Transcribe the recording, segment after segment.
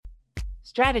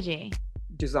strategy,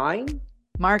 design,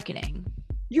 marketing,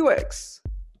 UX,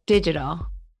 digital.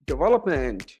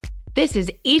 development. This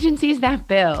is Agencies That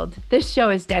Build. This show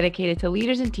is dedicated to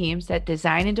leaders and teams that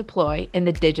design and deploy in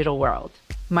the digital world.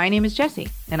 My name is Jessie,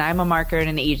 and I'm a marketer and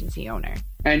an agency owner.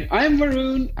 And I'm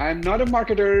Varun. I'm not a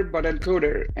marketer, but a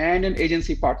coder and an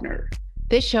agency partner.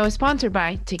 This show is sponsored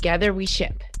by Together We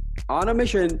Ship. On a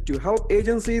mission to help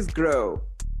agencies grow.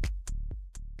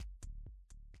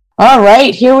 All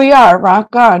right, here we are.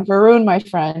 Rock on. Varun, my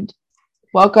friend.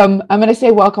 Welcome. I'm going to say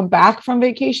welcome back from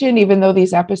vacation, even though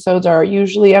these episodes are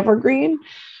usually evergreen.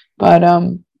 But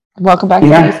welcome back to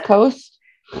the East Coast.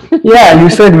 Yeah, you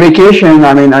said vacation.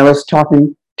 I mean, I was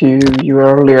talking to you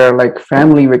earlier, like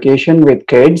family vacation with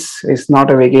kids is not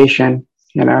a vacation,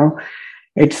 you know.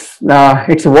 It's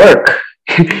work.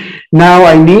 Now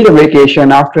I need a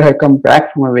vacation after I come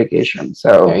back from a vacation.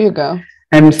 So there you go.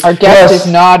 And our guest is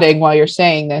nodding while you're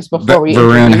saying this before we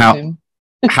Varun, introduce him.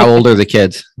 How old are the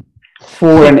kids?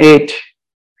 4 and 8.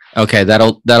 Okay,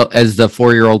 that'll as the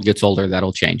 4-year-old gets older,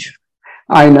 that'll change.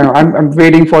 I know. I'm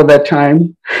waiting for that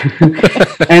time.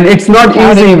 And it's not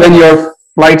easy when your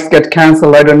flights get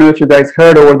canceled. I don't know if you guys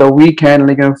heard over the weekend,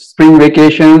 like spring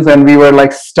vacations, and we were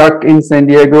like stuck in San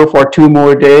Diego for 2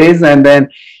 more days, and then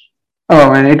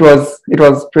it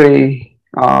was pretty.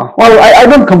 I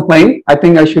don't complain. I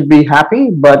think I should be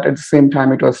happy, but at the same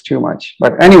time, it was too much.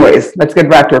 But anyways, let's get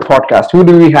back to our podcast. Who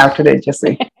do we have today,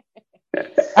 Jesse?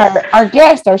 Our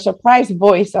guest, our surprise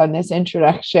voice on this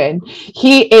introduction,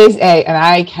 he is and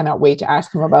I cannot wait to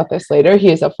ask him about this later.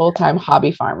 He is a full-time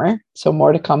hobby farmer, so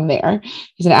more to come there.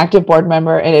 He's an active board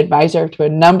member and advisor to a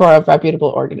number of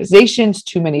reputable organizations,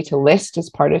 too many to list as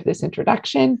part of this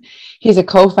introduction. He's a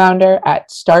co-founder at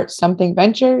Start Something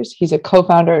Ventures. He's a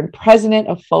co-founder and president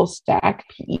of Full Stack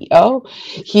PEO.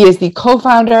 He is the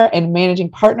co-founder and managing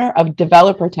partner of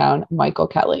Developer Town, Michael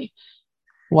Kelly.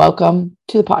 Welcome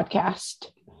to the podcast.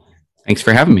 Thanks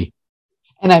for having me.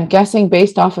 And I'm guessing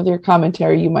based off of your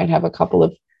commentary, you might have a couple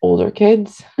of older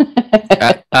kids.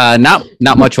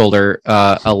 Not much older,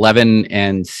 11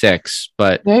 and 6,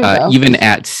 but even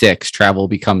at 6, travel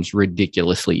becomes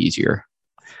ridiculously easier.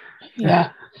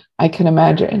 Yeah, I can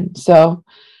imagine. So,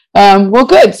 well,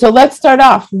 good. So let's start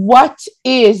off. What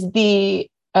is the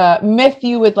myth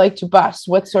you would like to bust?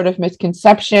 What sort of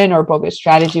misconception or bogus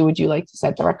strategy would you like to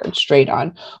set the record straight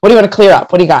on? What do you want to clear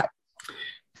up? What do you got?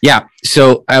 Yeah.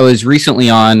 So I was recently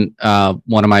on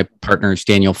one of my partners,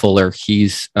 Daniel Fuller.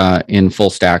 He's in Full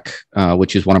Stack,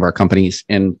 which is one of our companies.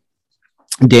 And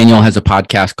Daniel has a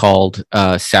podcast called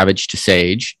Savage to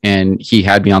Sage. And he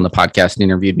had me on the podcast and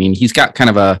interviewed me. And he's got kind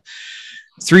of a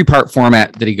 3-part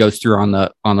format that he goes through on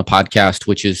the podcast,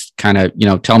 which is kind of,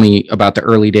 tell me about the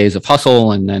early days of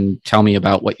hustle, and then tell me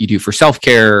about what you do for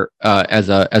self-care as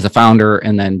a founder,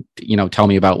 and then tell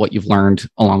me about what you've learned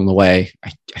along the way.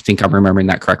 I think I'm remembering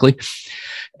that correctly.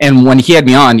 And when he had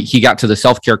me on, he got to the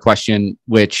self-care question,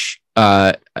 which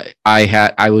I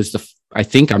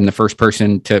think I'm the first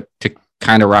person to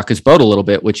kind of rock his boat a little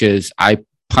bit, which is I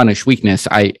punish weakness.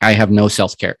 I have no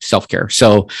self-care.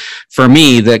 So for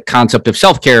me, the concept of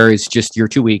self-care is just you're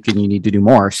too weak and you need to do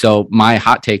more. So my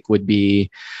hot take would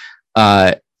be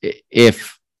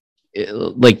if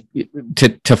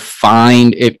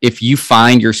you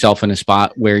find yourself in a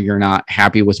spot where you're not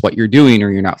happy with what you're doing, or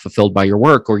you're not fulfilled by your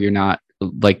work, or you're not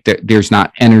there's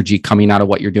not energy coming out of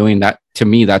what you're doing, that to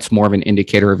me, that's more of an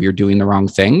indicator of you're doing the wrong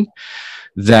thing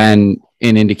than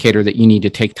an indicator that you need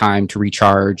to take time to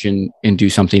recharge and do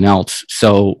something else.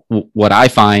 So what I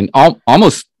find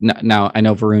almost now, I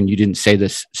know Varun, you didn't say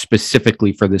this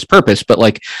specifically for this purpose, but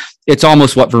it's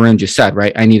almost what Varun just said,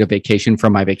 right? I need a vacation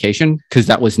from my vacation because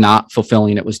that was not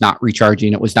fulfilling. It was not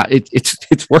recharging. It was not,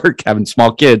 it's work having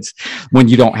small kids when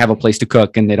you don't have a place to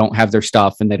cook and they don't have their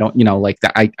stuff and they don't,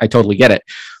 that. I totally get it.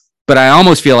 But I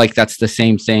almost feel like that's the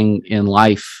same thing in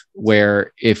life,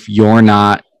 where if you're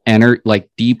not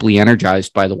deeply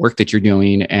energized by the work that you're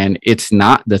doing and it's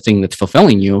not the thing that's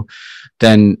fulfilling you,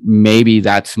 then maybe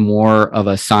that's more of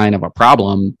a sign of a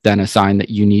problem than a sign that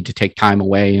you need to take time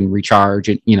away and recharge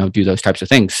and do those types of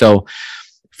things. So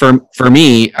for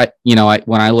me,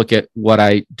 when I look at what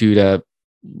I do to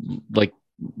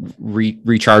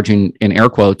recharge in air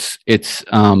quotes, it's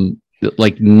none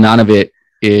of it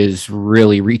is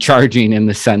really recharging in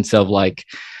the sense of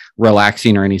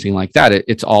relaxing or anything like that.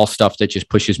 It's all stuff that just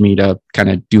pushes me to kind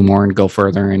of do more and go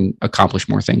further and accomplish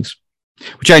more things,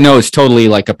 which I know is totally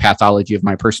a pathology of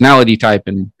my personality type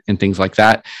and things like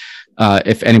that.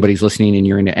 if anybody's listening and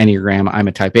you're into Enneagram, I'm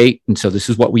a type 8. And so this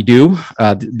is what we do.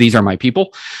 These are my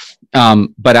people. So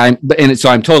I'm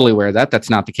totally aware of that. That's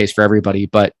not the case for everybody.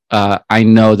 But I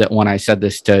know that when I said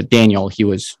this to Daniel,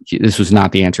 this was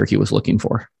not the answer he was looking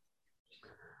for.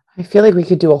 I feel like we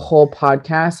could do a whole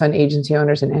podcast on agency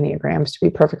owners and Enneagrams, to be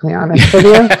perfectly honest with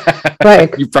you.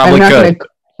 Like, you probably could.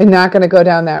 I'm not going to go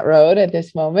down that road at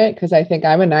this moment because I think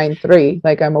I'm a 9-3.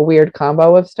 Like, I'm a weird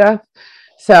combo of stuff.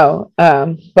 So,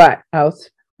 that's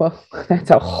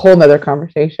a whole nother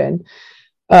conversation.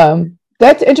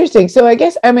 That's interesting. So I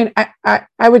guess,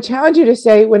 I would challenge you to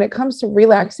say, when it comes to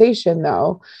relaxation,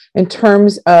 though, in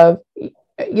terms of,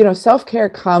 self-care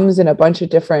comes in a bunch of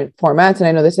different formats. And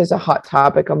I know this is a hot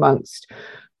topic amongst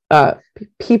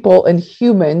people and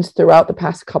humans throughout the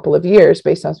past couple of years,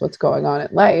 based on what's going on in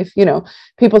life.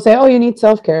 People say, oh, you need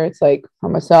self-care. It's like a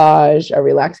massage, a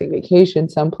relaxing vacation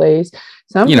someplace.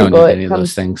 Some you people, don't need any of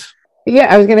those things.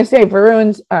 Yeah, I was going to say,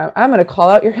 Varun's, I'm going to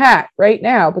call out your hat right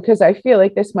now because I feel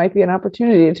like this might be an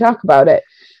opportunity to talk about it,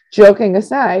 joking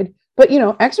aside. But,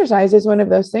 exercise is one of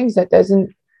those things that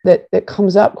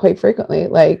comes up quite frequently,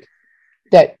 like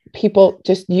that people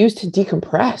just use to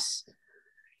decompress,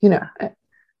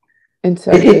 in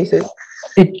some cases.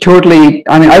 It totally,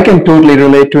 I can totally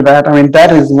relate to that.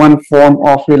 That is one form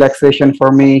of relaxation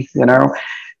for me,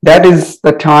 that is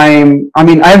the time.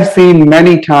 I've seen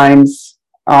many times,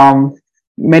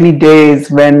 many days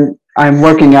when I'm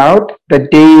working out, the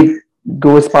day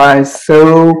goes by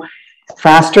so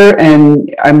faster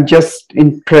and I'm just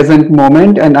in present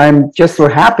moment and I'm just so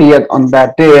happy on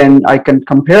that day, and I can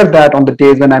compare that on the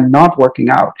days when I'm not working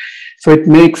out. So it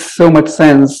makes so much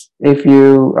sense if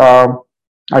you are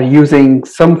using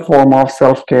some form of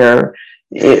self-care.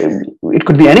 It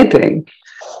could be anything.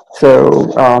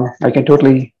 So I can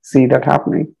totally see that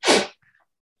happening.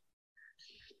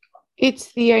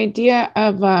 It's the idea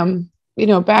of,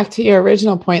 back to your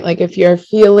original point, like if you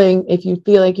feel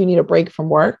like you need a break from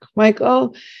work,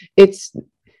 Michael, it's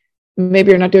maybe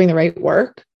you're not doing the right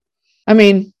work. I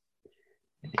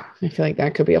feel like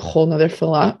that could be a whole nother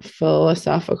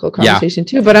philosophical conversation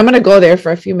too, but I'm going to go there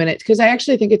for a few minutes because I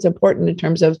actually think it's important in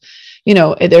terms of,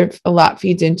 there a lot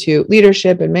feeds into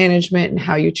leadership and management and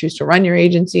how you choose to run your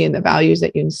agency and the values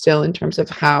that you instill in terms of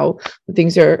how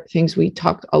things we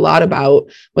talked a lot about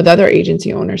with other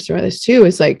agency owners through this too,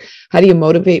 is like, how do you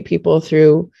motivate people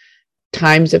through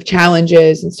times of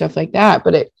challenges and stuff like that?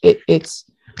 But it's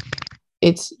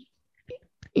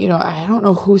I don't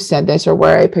know who said this or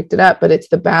where I picked it up, but it's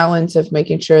the balance of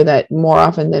making sure that more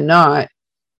often than not,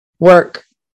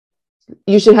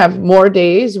 you should have more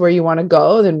days where you want to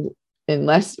go than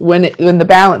less when the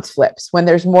balance flips. When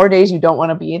there's more days you don't want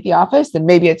to be at the office, then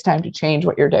maybe it's time to change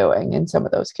what you're doing in some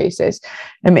of those cases.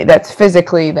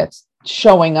 That's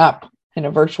showing up in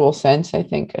a virtual sense, I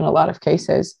think, in a lot of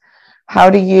cases. How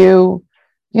do you've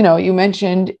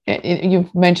mentioned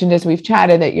as we've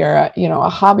chatted that you're a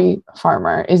hobby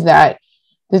farmer.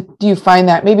 Do you find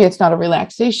that maybe it's not a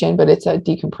relaxation, but it's a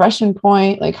decompression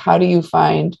point? Like, how do you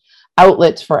find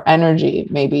outlets for energy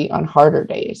maybe on harder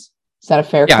days? Is that a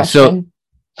fair question?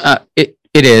 So it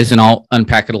is, and I'll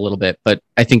unpack it a little bit, but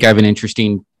I think I have an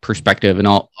interesting perspective, and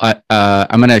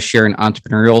I'm going to share an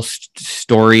entrepreneurial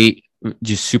story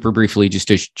just super briefly, just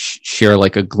to share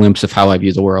like a glimpse of how I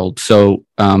view the world. So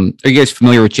are you guys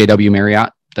familiar with JW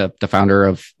Marriott, the founder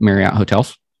of Marriott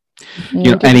Hotels?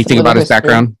 Anything about his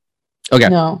background? Okay.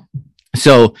 No.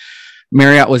 So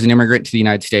Marriott was an immigrant to the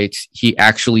United States. He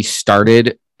actually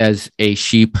started as a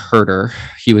sheep herder.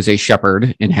 He was a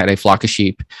shepherd and had a flock of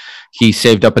sheep. He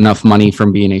saved up enough money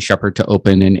from being a shepherd to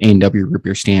open an A&W root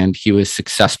beer stand. He was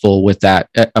successful with that,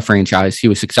 a franchise. He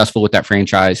was successful with that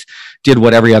franchise, did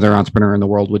what every other entrepreneur in the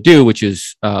world would do, which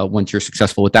is once you're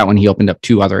successful with that one, he opened up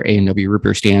 2 other A&W root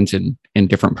beer stands in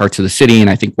different parts of the city. And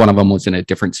I think one of them was in a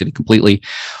different city completely.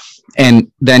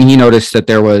 And then he noticed that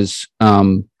there was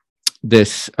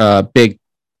this big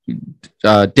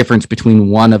difference between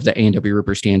one of the A&W root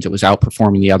beer stands that was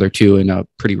outperforming the other 2 in a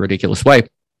pretty ridiculous way.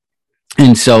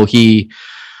 And so he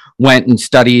went and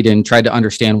studied and tried to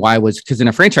understand why because in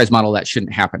a franchise model, that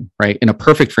shouldn't happen, right? In a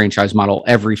perfect franchise model,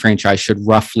 every franchise should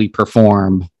roughly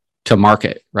perform to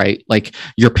market, right? Like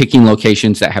you're picking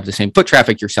locations that have the same foot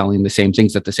traffic, you're selling the same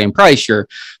things at the same price, you're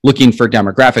looking for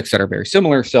demographics that are very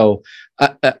similar. So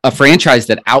a franchise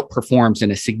that outperforms in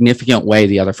a significant way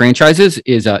the other franchises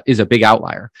is a big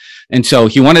outlier. And so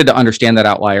he wanted to understand that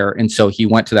outlier. And so he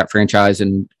went to that franchise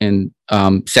and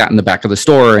sat in the back of the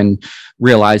store and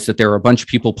realized that there were a bunch of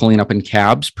people pulling up in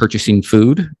cabs, purchasing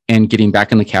food and getting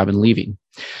back in the cab and leaving.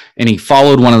 And he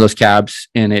followed one of those cabs,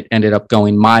 and it ended up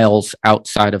going miles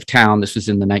outside of town. This was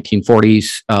in the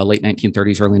 1940s, late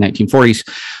 1930s, early 1940s.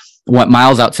 Went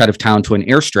miles outside of town to an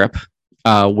airstrip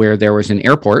where there was an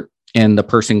airport, and the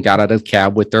person got out of the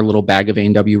cab with their little bag of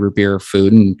A&W root beer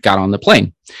food and got on the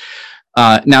plane.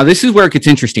 Now, this is where it gets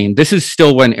interesting. This is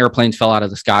still when airplanes fell out of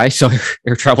the sky, so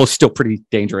air travel is still pretty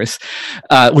dangerous,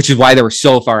 which is why they were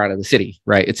so far out of the city,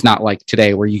 right? It's not like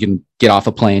today where you can get off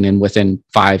a plane and within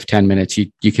 5-10 minutes,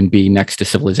 you can be next to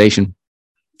civilization.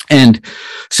 And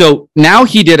so now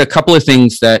he did a couple of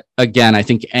things that, again, I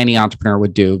think any entrepreneur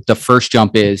would do. The first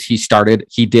jump is he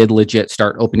did legit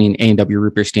start opening A&W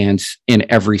root beer stands in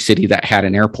every city that had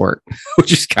an airport,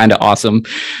 which is kind of awesome.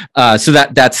 So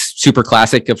that's super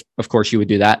classic. Of course, you would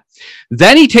do that.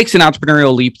 Then he takes an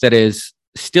entrepreneurial leap that is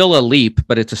still a leap,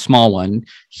 but it's a small one.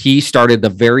 He started the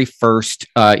very first,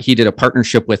 he did a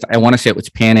partnership with, I want to say it was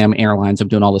Pan Am Airlines. I'm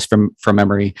doing all this from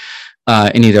memory.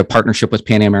 And he did a partnership with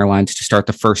Pan Am Airlines to start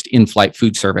the first in-flight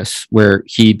food service where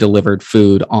he delivered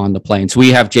food on the plane. So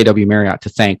we have JW Marriott to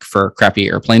thank for crappy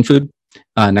airplane food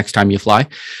next time you fly.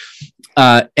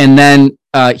 And then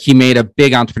he made a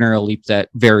big entrepreneurial leap that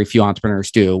very few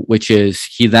entrepreneurs do, which is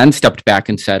he then stepped back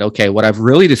and said, okay, what I've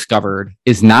really discovered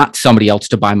is not somebody else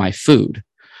to buy my food.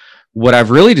 What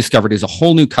I've really discovered is a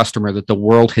whole new customer that the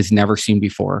world has never seen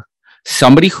before.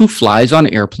 Somebody who flies on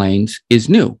airplanes is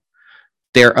new.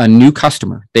 They're a new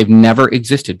customer. They've never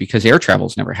existed because air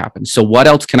travel's never happened. So what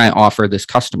else can I offer this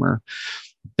customer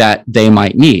that they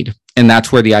might need? And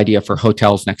that's where the idea for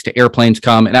hotels next to airplanes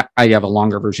come. And I have a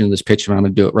longer version of this pitch, but I'm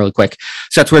going to do it really quick.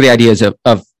 So that's where the ideas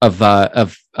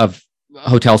of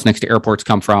hotels next to airports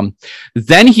come from.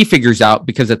 Then he figures out,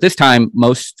 because at this time,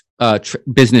 most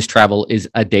business travel is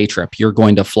a day trip. You're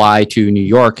going to fly to New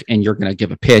York and you're going to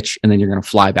give a pitch and then you're going to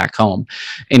fly back home.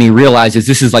 And he realizes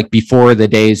this is like before the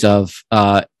days of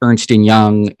Ernst &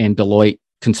 Young and Deloitte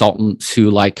consultants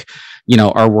who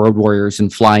are world warriors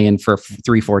and fly in for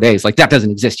 3-4 days. Like that doesn't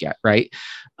exist yet. Right.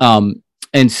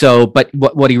 And so, but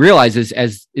what he realizes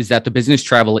is that the business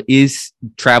traveler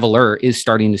is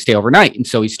starting to stay overnight. And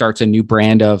so he starts a new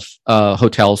brand of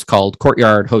hotels called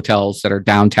Courtyard Hotels that are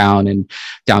downtown and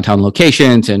downtown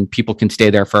locations, and people can stay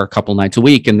there for a couple nights a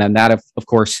week. And then that, of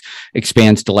course,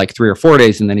 expands to like 3 or 4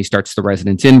 days. And then he starts the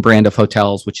Residence Inn brand of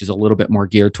hotels, which is a little bit more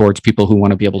geared towards people who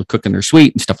want to be able to cook in their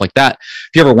suite and stuff like that.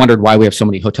 If you ever wondered why we have so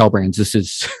many hotel brands, this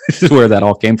is where that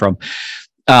all came from.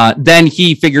 Then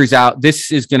he figures out, this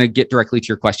is going to get directly to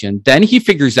your question. Then he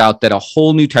figures out that a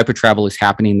whole new type of travel is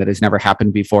happening that has never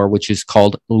happened before, which is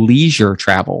called leisure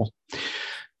travel.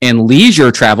 And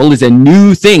leisure travel is a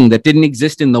new thing that didn't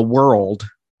exist in the world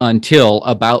until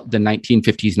about the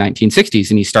 1950s, 1960s.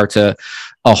 And he starts a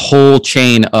whole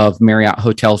chain of Marriott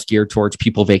hotels geared towards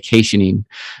people vacationing.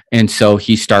 And so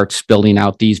he starts building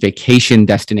out these vacation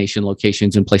destination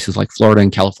locations in places like Florida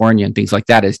and California and things like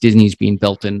that as Disney's being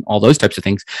built and all those types of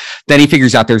things. Then he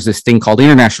figures out there's this thing called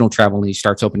international travel, and he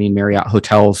starts opening Marriott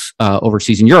hotels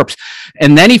overseas in Europe.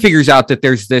 And then he figures out that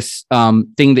there's this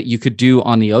thing that you could do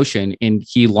on the ocean. And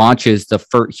he launches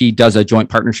he does a joint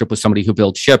partnership with somebody who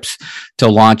builds ships to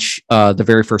launch the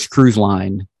very first cruise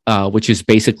line, which is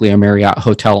basically a Marriott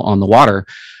hotel on the water,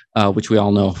 which we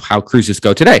all know how cruises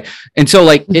go today. And so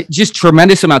it just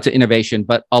tremendous amounts of innovation,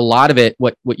 but a lot of it,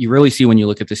 what you really see when you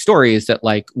look at this story is that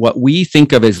what we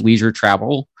think of as leisure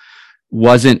travel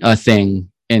wasn't a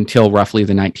thing until roughly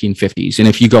the 1950s. And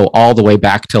if you go all the way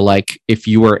back to if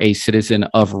you were a citizen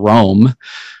of Rome,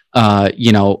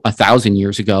 1,000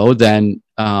 years ago, then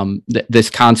this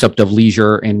concept of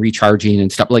leisure and recharging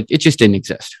and stuff, it just didn't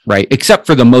exist, right? Except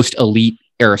for the most elite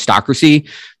aristocracy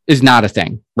is not a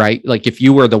thing, right? If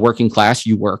you were the working class,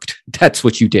 you worked. That's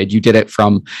what you did. You did it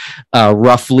from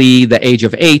roughly the age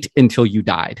of 8 until you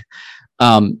died.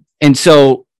 And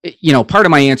so, part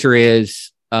of my answer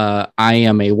is I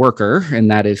am a worker,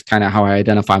 and that is kind of how I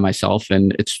identify myself,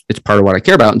 and it's part of what I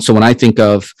care about. And so when I think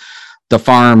of the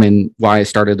farm and why I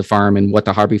started the farm and what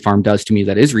the Hobby Farm does to me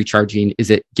that is recharging is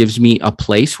it gives me a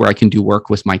place where I can do work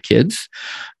with my kids.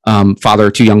 Father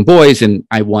of 2 young boys, and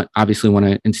I obviously want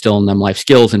to instill in them life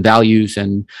skills and values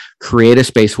and create a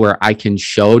space where I can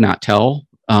show, not tell,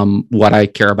 what I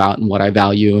care about and what I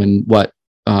value and what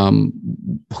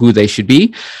who they should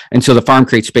be. And so the farm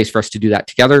creates space for us to do that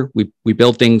together. We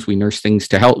build things, we nurse things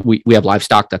to help. We have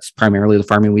livestock. That's primarily the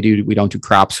farming we do. We don't do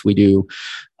crops. We do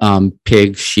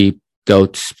pigs, sheep,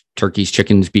 goats, turkeys,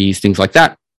 chickens, bees, things like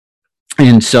that.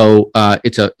 And so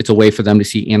it's a way for them to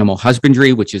see animal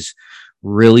husbandry, which is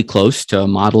really close to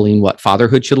modeling what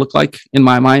fatherhood should look like in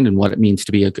my mind and what it means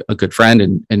to be a good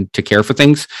friend and to care for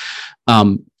things.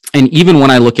 and even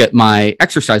when I look at my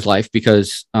exercise life,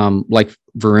 because like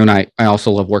Varun, I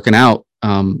also love working out.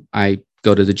 I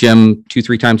go to the gym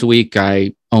 2-3 times a week.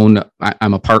 I'm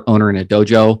a part owner in a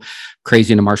dojo,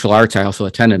 crazy into martial arts. I also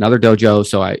attend another dojo.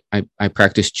 So I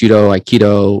practice judo,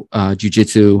 aikido,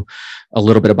 jujitsu, a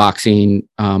little bit of boxing.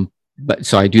 But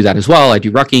so I do that as well. I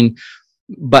do rucking,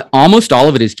 but almost all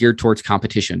of it is geared towards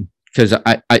competition, because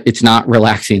it's not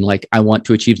relaxing. Like, I want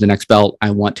to achieve the next belt.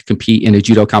 I want to compete in a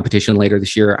judo competition later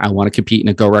this year. I want to compete in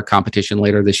a GoRuck competition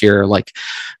later this year. Like,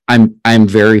 I'm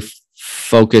very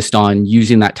focused on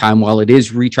using that time while it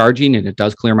is recharging, and it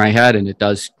does clear my head, and it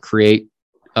does create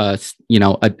a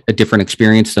different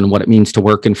experience than what it means to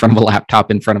work in front of a laptop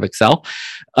in front of Excel.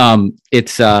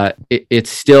 It's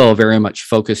still very much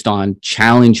focused on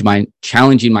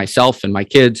challenging myself and my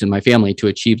kids and my family to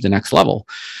achieve the next level.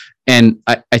 And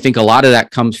I think a lot of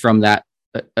that comes from that.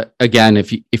 Again,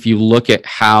 if you look at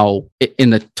how in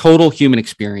the total human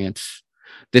experience,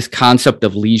 this concept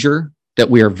of leisure that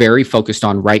we are very focused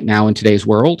on right now in today's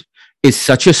world is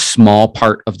such a small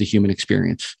part of the human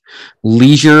experience.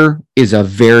 Leisure is a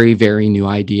very, very new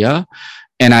idea.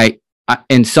 And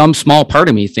and some small part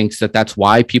of me thinks that that's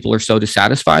why people are so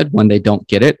dissatisfied when they don't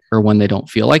get it, or when they don't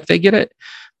feel like they get it,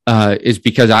 is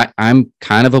because I'm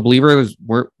kind of a believer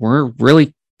we're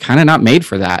really kind of not made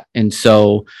for that. And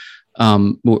so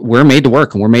we're made to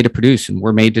work, and we're made to produce, and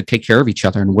we're made to take care of each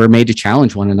other, and we're made to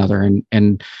challenge one another.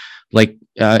 And like,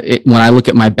 when I look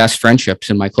at my best friendships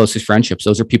and my closest friendships,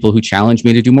 those are people who challenge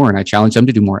me to do more, and I challenge them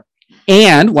to do more.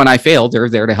 And when I fail, they're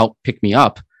there to help pick me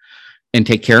up and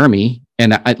take care of me.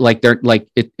 And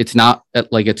it's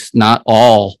not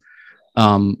all,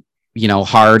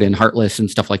 hard and heartless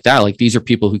and stuff like that. Like, these are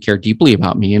people who care deeply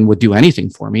about me and would do anything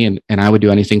for me, and I would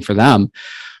do anything for them.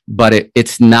 But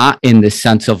it's not in the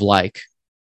sense of like,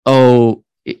 oh,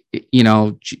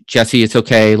 Jesse, it's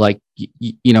okay. Like,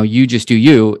 you just do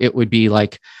you. It would be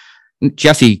like,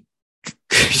 Jesse,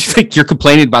 like, you're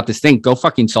complaining about this thing. Go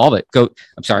fucking solve it. Go.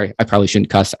 I'm sorry. I probably shouldn't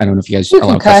cuss. I don't know if you guys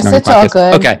allow cussing on your podcast. It's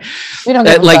all good. Okay. We don't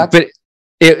give a fuck. But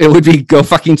it would be, go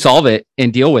fucking solve it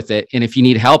and deal with it. And if you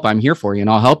need help, I'm here for you, and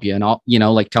I'll help you. And I'll,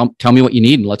 tell me what you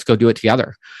need, and let's go do it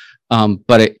together.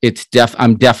 But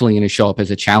I'm definitely going to show up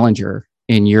as a challenger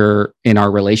in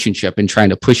our relationship and trying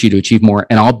to push you to achieve more.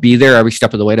 And I'll be there every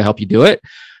step of the way to help you do it.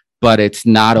 But it's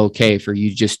not okay for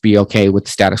you to just be okay with the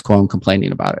status quo and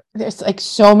complaining about it. There's like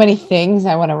so many things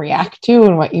I want to react to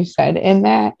in what you said in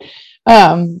that.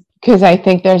 Because I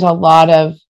think there's a lot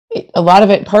of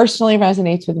it personally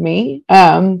resonates with me.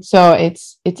 So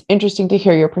it's interesting to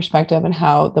hear your perspective and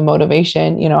how the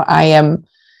motivation, I am,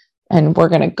 and we're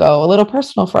going to go a little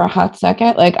personal for a hot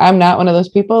second. Like, I'm not one of those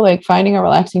people, like, finding a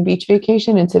relaxing beach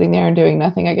vacation and sitting there and doing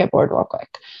nothing. I get bored real quick.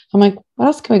 I'm like, what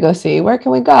else can we go see? Where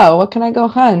can we go? What can I go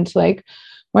hunt? Like,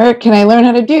 where can I learn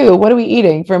how to do? What are we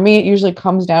eating? For me, it usually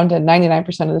comes down to 99%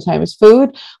 of the time is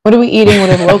food. What are we eating? What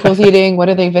are the locals eating? What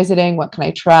are they visiting? What can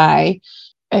I try?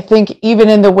 I think even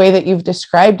in the way that you've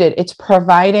described it, it's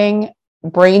providing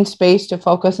brain space to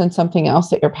focus on something else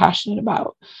that you're passionate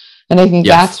about. And I think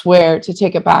that's where, to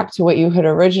take it back to what you had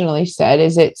originally said,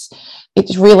 is it's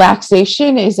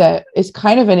relaxation is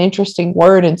kind of an interesting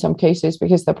word in some cases,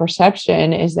 because the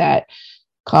perception is that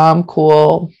calm,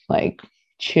 cool, like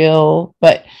chill,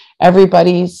 but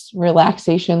everybody's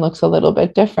relaxation looks a little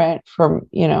bit different from,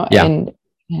 and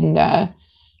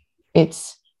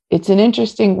it's an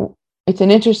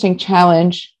interesting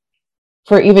challenge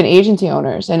for even agency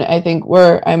owners. And I think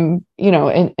in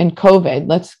COVID,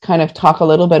 let's kind of talk a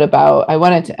little bit about, I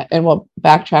wanted to, and we'll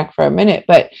backtrack for a minute,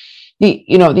 but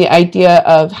the idea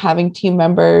of having team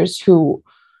members who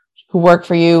work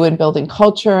for you and building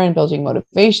culture and building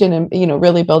motivation and,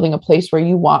 really building a place where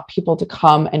you want people to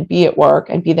come and be at work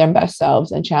and be their best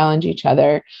selves and challenge each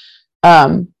other.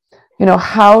 How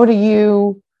do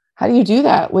you do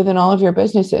that within all of your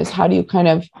businesses? How do you kind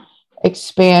of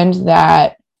expand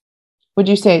that? Would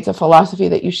you say it's a philosophy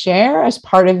that you share as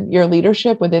part of your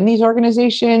leadership within these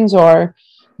organizations, or,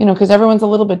 because everyone's a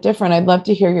little bit different? I'd love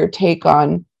to hear your take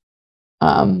on,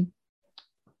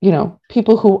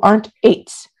 people who aren't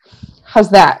eights.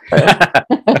 How's that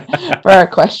for our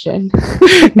question?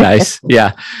 Nice.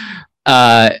 Yeah.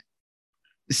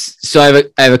 So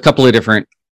I have a couple of different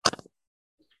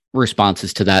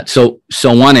responses to that. So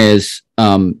one is,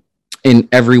 in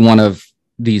every one of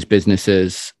these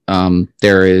businesses,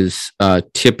 there is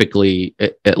typically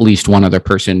at least one other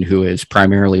person who is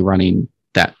primarily running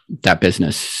that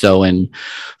business. So in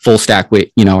Full Stack, our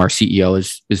CEO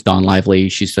is Dawn Lively.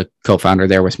 She's the co-founder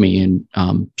there with me,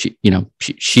 and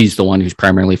she's the one who's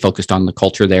primarily focused on the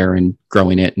culture there and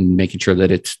growing it and making sure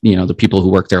that it's, the people who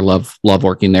work there love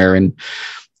working there. And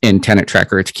in Tenant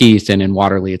Tracker, it's Keith, and in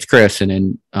Waterly, it's Chris, and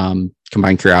in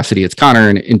Combined Curiosity, it's Connor,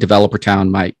 and in Developer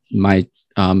Town, my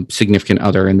significant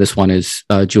other, and this one is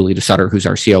Julie DeSutter, who's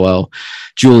our COO.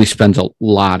 Julie spends a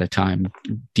lot of time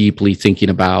deeply thinking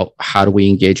about how do we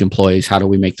engage employees, how do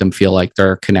we make them feel like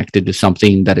they're connected to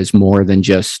something that is more than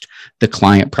just the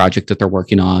client project that they're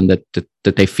working on, that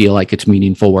they feel like it's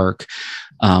meaningful work,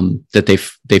 that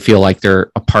they feel like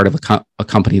they're a part of a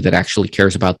company that actually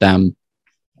cares about them.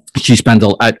 She spends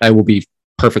I will be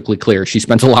perfectly clear, she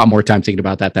spends a lot more time thinking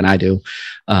about that than I do.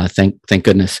 Thank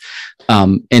goodness.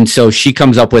 And so she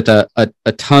comes up with a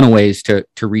ton of ways to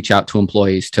reach out to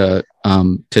employees to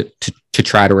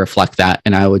try to reflect that.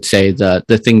 And I would say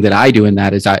the thing that I do in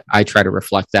that is I try to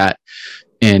reflect that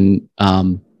in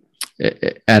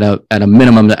at a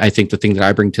minimum. That I think the thing that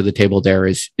I bring to the table there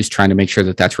is trying to make sure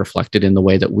that that's reflected in the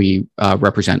way that we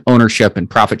represent ownership and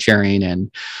profit sharing,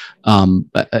 and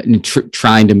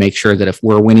trying to make sure that if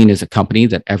we're winning as a company,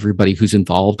 that everybody who's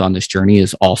involved on this journey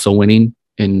is also winning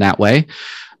in that way.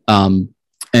 And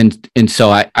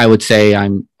so I would say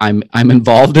I'm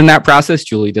involved in that process.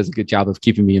 Julie does a good job of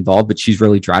keeping me involved, but she's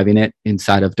really driving it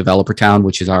inside of Developer Town,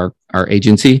 which is our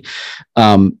agency.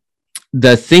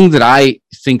 The thing that I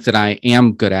think that I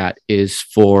am good at is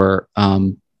for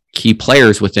key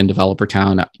players within Developer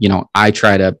Town. I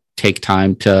try to take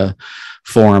time to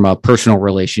form a personal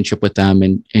relationship with them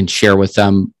and share with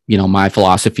them, my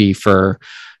philosophy for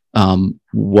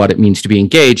what it means to be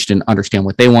engaged and understand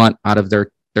what they want out of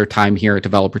their time here at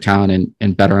Developer Town,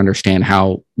 and better understand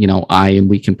how,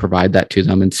 we can provide that to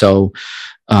them. And so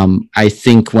I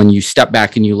think when you step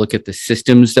back and you look at the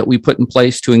systems that we put in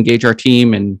place to engage our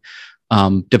team and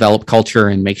develop culture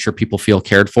and make sure people feel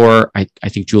cared for, I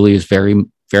think Julie is very,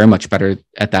 very much better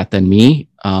at that than me.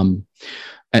 And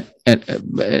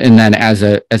then as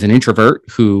an introvert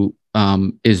who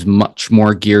is much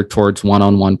more geared towards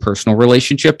one-on-one personal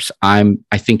relationships, I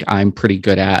think I'm pretty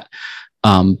good at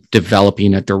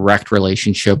developing a direct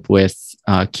relationship with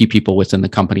key people within the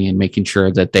company and making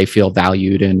sure that they feel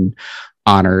valued and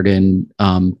honored and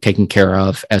taken care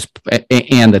of,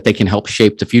 and that they can help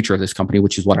shape the future of this company,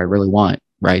 which is what I really want,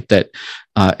 right? That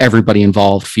everybody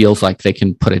involved feels like they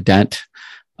can put a dent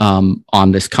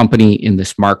on this company, in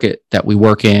this market that we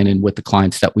work in, and with the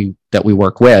clients that we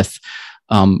work with,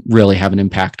 really have an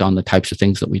impact on the types of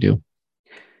things that we do.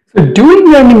 So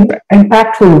doing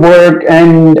impactful work,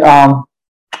 and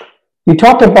you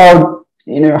talked about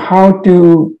how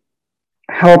to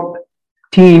help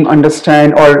team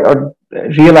understand or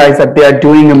realize that they are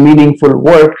doing a meaningful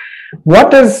work.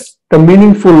 What does the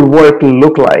meaningful work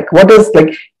look like? What does,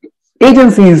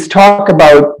 agencies talk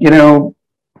about,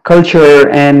 culture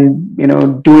and,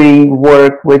 doing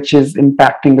work which is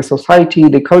impacting the society,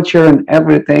 the culture and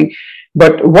everything.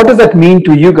 But what does that mean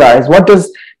to you guys?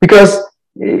 Because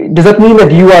does that mean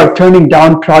that you are turning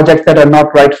down projects that are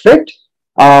not right fit?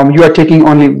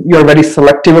 You're very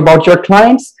selective about your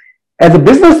clients. As a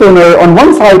business owner, on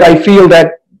one side, I feel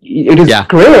that it is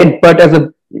great, but as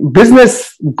a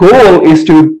business goal is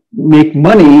to make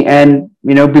money and,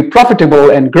 be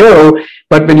profitable and grow.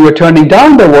 But when you are turning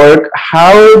down the work,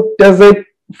 how does it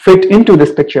fit into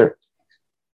this picture?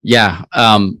 Yeah.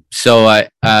 So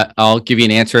I'll give you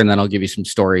an answer, and then I'll give you some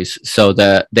stories. So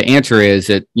the answer is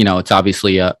that, it's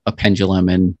obviously a pendulum.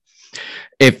 And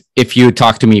if you had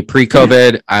talked to me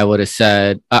pre-COVID, I would have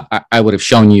said, I would have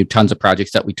shown you tons of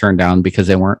projects that we turned down because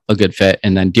they weren't a good fit.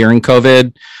 And then during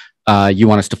COVID, you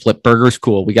want us to flip burgers?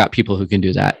 Cool. We got people who can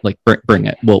do that. Bring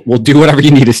it. We'll do whatever you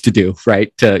need us to do,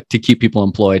 right? To keep people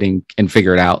employed and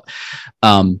figure it out.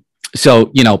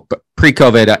 So,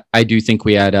 pre-COVID, I do think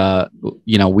we had,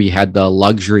 we had the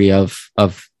luxury of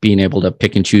being able to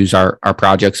pick and choose our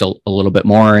projects a little bit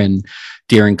more. And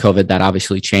during COVID, that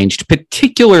obviously changed,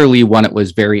 particularly when it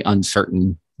was very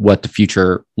uncertain what the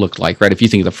future looked like, right? If you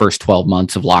think of the first 12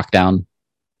 months of lockdown,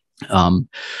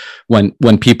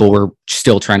 when people were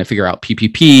still trying to figure out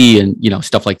PPP and,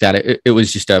 stuff like that, it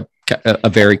was just a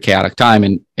very chaotic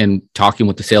time. And talking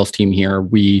with the sales team here,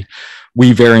 we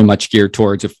very much geared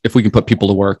towards if we can put people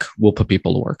to work, we'll put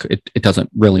people to work. It doesn't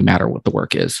really matter what the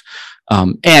work is.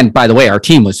 And by the way, our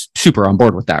team was super on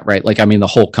board with that, right? The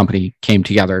whole company came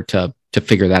together to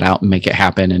figure that out and make it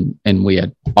happen. And we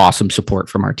had awesome support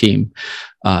from our team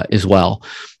as well.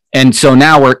 And so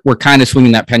now we're kind of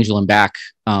swinging that pendulum back.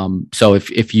 So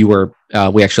if you were,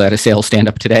 we actually had a sales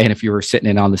stand-up today, and if you were sitting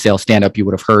in on the sales stand-up, you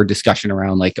would have heard discussion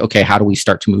around okay, how do we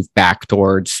start to move back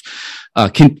towards,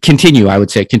 continue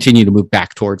to move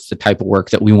back towards the type of work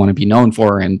that we want to be known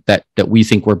for and that we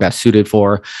think we're best suited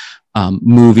for.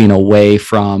 moving away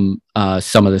from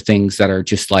some of the things that are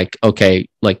just like, okay,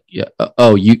 like,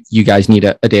 oh, you guys need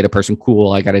a data person.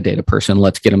 Cool. I got a data person.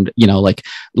 Let's get them, like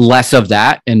less of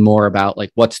that and more about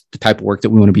like, what's the type of work that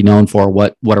we want to be known for?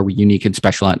 What are we unique and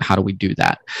special at? And how do we do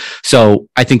that? So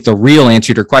I think the real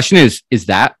answer to your question is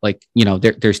that like,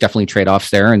 there's definitely trade-offs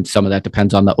there. And some of that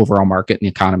depends on the overall market and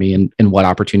the economy and what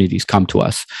opportunities come to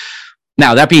us.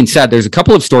 Now, that being said, there's a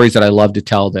couple of stories that I love to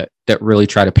tell that really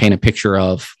try to paint a picture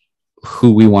of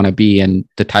who we want to be and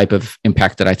the type of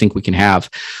impact that I think we can have.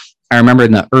 I remember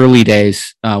in the early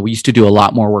days, we used to do a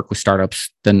lot more work with startups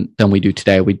than we do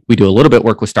today. We do a little bit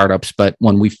work with startups, but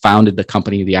when we founded the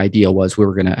company, the idea was we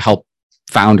were going to help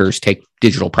founders take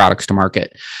digital products to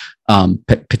market,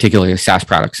 particularly SaaS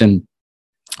products. And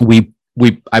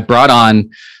I brought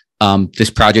on this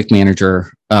project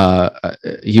manager.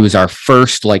 He was our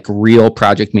first like real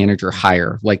project manager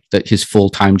hire, like that his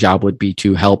full-time job would be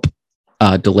to help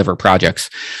deliver projects.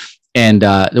 And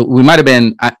we might have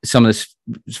been, some of this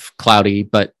cloudy,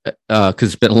 but because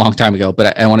it's been a long time ago,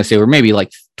 but I want to say we're maybe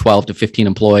like 12 to 15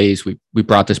 employees. We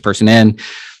brought this person in,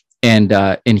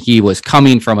 and he was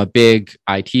coming from a big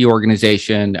IT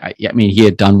organization. I mean, he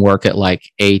had done work at like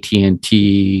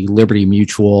AT&T, Liberty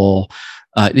Mutual.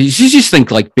 You just think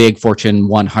like big Fortune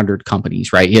 100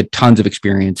 companies, right? He had tons of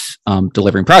experience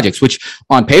delivering projects, which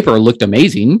on paper looked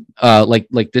amazing. Like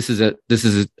this is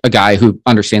a guy who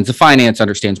understands the finance,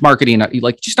 understands marketing,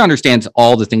 like just understands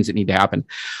all the things that need to happen.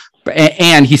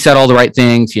 And he said all the right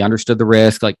things. He understood the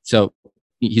risk. Like, so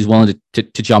he's willing to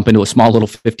jump into a small little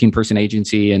 15-person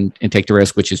agency and take the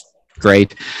risk, which is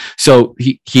great. So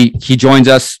he joins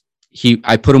us.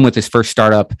 I put him with his first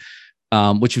startup.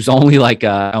 Which was only like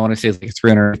I want to say like a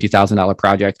 $350,000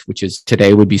 project, which is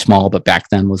today would be small, but back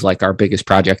then was like our biggest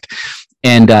project.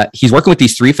 And he's working with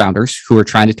these 3 founders who are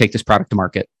trying to take this product to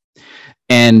market.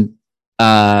 And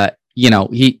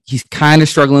he's kind of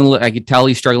struggling. I could tell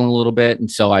he's struggling a little bit. And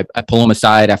so I pull him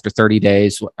aside after 30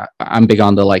 days. I'm big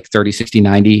on the like 30, 60,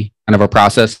 90 kind of a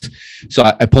process. So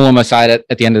I pull him aside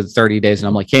at the end of the 30 days and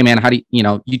I'm like, hey man, how do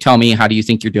you tell me, how do you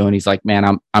think you're doing? He's like,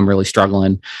 man, I'm really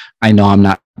struggling. I know I'm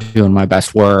not doing my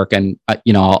best work, and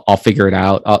I'll figure it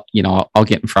out. I'll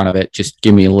get in front of it. Just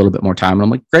give me a little bit more time. And I'm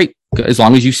like, great. As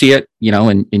long as you see it,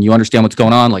 and you understand what's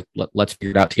going on, like let's figure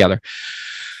it out together.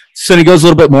 So he goes a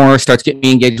little bit more, starts getting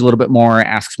me engaged a little bit more,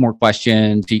 asks more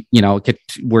questions.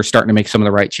 We're starting to make some of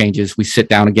the right changes. We sit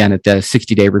down again at the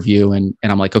 60-day review, and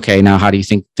I'm like, okay, now how do you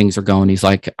think things are going? He's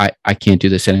like, I can't do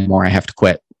this anymore. I have to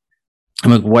quit.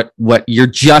 I'm like, what? You're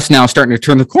just now starting to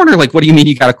turn the corner. Like, what do you mean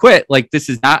you got to quit? Like, this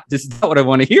is not what I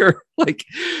want to hear. Like,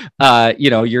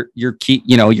 you're key,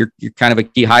 you're kind of a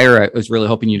key hire. I was really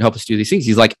hoping you'd help us do these things.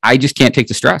 He's like, I just can't take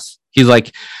the stress. He's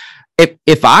like,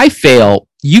 if I fail,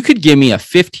 you could give me a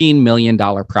 $15 million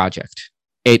project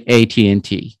at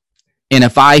AT&T. And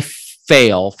if I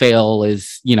fail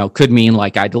is, could mean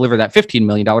like I deliver that $15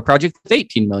 million project with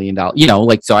 $18 million,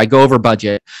 so I go over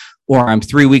budget, or I'm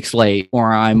 3 weeks late,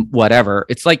 or I'm whatever.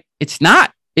 It's like, it's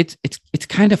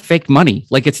kind of fake money.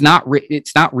 Like it's not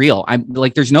real. I'm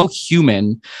like, there's no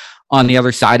human on the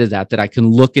other side of that I can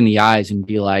look in the eyes and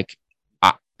be like,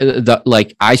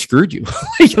 I screwed you.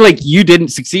 Like you didn't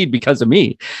succeed because of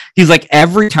me. He's like,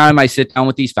 every time I sit down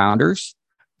with these founders,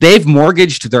 they've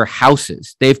mortgaged their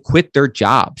houses. They've quit their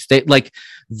jobs.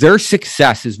 Their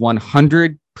success is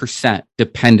 100%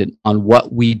 dependent on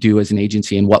what we do as an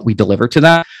agency and what we deliver to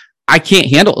them. I can't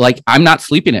handle, like, I'm not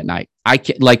sleeping at night. I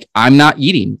can't, like, I'm not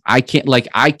eating. I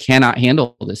cannot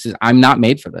handle this. I'm not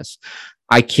made for this.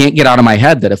 I can't get out of my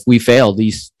head that if we fail,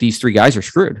 these 3 guys are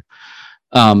screwed.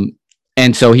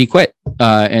 And so he quit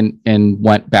and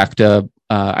went back to,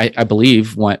 I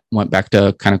believe, went back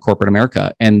to kind of corporate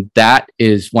America. And that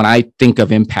is, when I think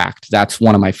of impact, that's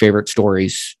one of my favorite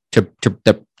stories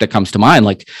that comes to mind.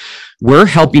 Like, we're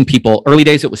helping people. Early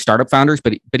days, it was startup founders,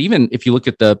 but even if you look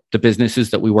at the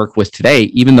businesses that we work with today,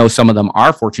 even though some of them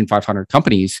are Fortune 500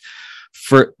 companies,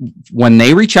 for when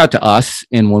they reach out to us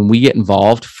and when we get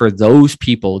involved, for those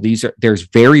people, there's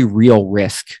very real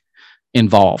risk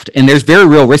involved. And there's very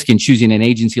real risk in choosing an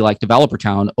agency like Developer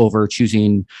Town over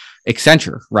choosing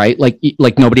Accenture, right? Like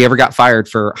nobody ever got fired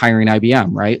for hiring IBM,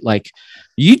 right? Like,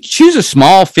 you choose a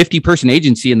small 50-person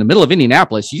agency in the middle of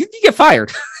Indianapolis, you get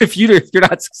fired if you're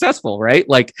not successful, right?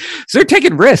 Like, so they're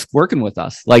taking risk working with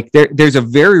us. Like, there's a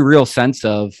very real sense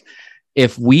of,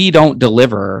 if we don't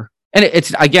deliver, and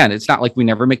it's not like we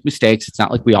never make mistakes. It's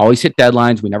not like we always hit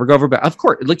deadlines. We never go over, but of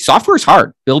course, like, software is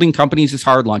hard. Building companies is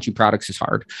hard. Launching products is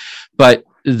hard. But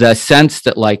the sense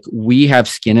that, like, we have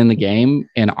skin in the game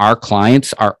and our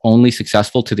clients are only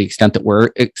successful to the extent that we're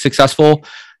successful,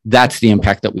 that's the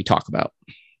impact that we talk about.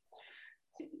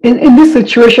 in this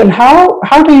situation,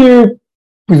 how do you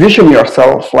position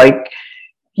yourself? Like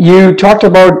you talked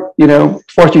about,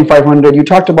 Fortune 500, you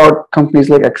talked about companies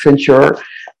like Accenture.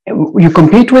 You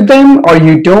compete with them or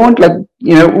you don't? Like,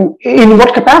 in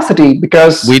what capacity?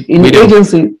 Because in the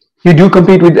agency, you do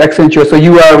compete with Accenture. So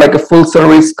you are like a full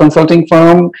service consulting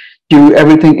firm, do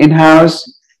everything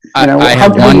in-house. I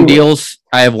have won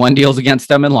deals against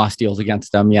them and lost deals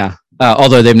against them. Yeah.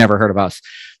 Although they've never heard of us.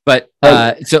 But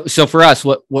so for us,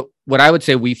 what I would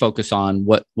say we focus on,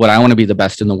 what I want to be the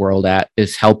best in the world at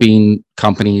is helping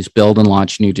companies build and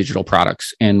launch new digital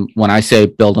products. And when I say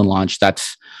build and launch,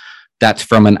 that's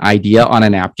from an idea on a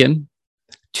napkin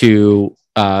to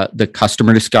the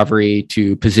customer discovery,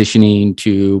 to positioning,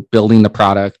 to building the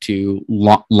product, to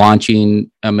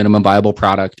launching a minimum viable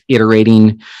product,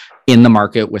 iterating in the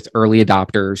market with early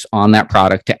adopters on that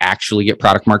product to actually get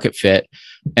product market fit.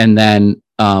 And then,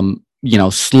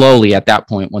 slowly at that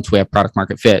point, once we have product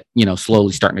market fit,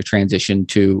 slowly starting to transition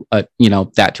to,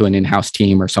 that to an in-house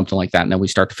team or something like that. And then we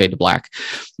start to fade to black.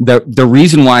 The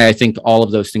reason why I think all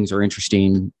of those things are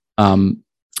interesting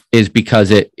is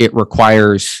because it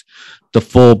requires the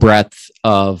full breadth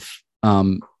of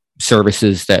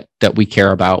services that we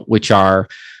care about, which are,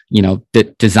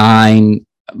 the design,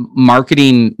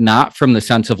 marketing, not from the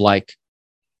sense of like,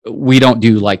 we don't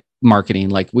do like marketing,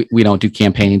 like we don't do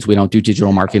campaigns, we don't do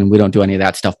digital marketing, we don't do any of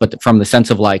that stuff, but from the sense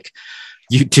of like,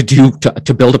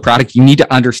 to build a product, you need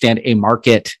to understand a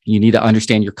market, you need to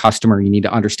understand your customer, you need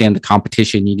to understand the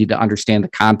competition, you need to understand the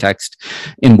context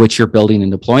in which you're building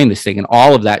and deploying this thing. And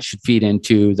all of that should feed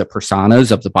into the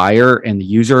personas of the buyer and the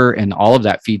user. And all of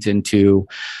that feeds into,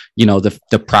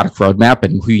 the product roadmap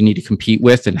and who you need to compete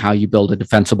with and how you build a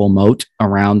defensible moat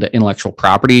around the intellectual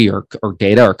property or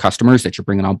data or customers that you're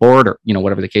bringing on board, or,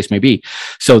 whatever the case may be.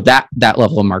 So that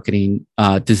level of marketing,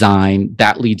 design,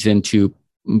 that leads into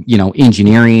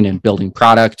engineering and building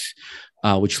product,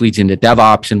 which leads into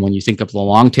DevOps. And when you think of the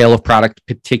long tail of product,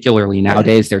 particularly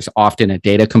nowadays, there's often a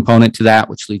data component to that,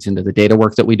 which leads into the data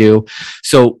work that we do.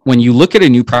 So when you look at a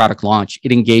new product launch,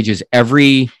 it engages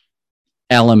every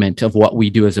element of what we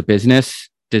do as a business: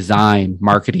 design,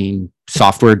 marketing,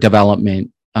 software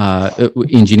development,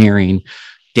 engineering,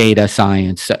 data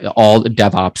science, all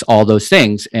DevOps, all those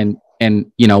things. And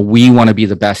we want to be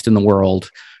the best in the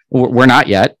world. We're not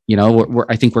yet,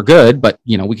 I think we're good, but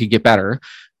we could get better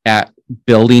at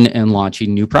building and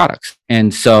launching new products.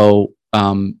 And so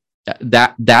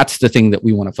that's the thing that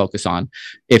we want to focus on.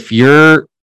 If you've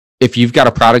got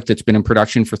a product that's been in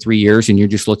production for 3 years and you're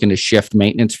just looking to shift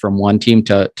maintenance from one team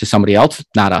to somebody else,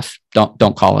 not us.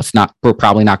 Don't call us. We're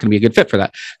probably not going to be a good fit for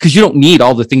that, because you don't need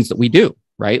all the things that we do.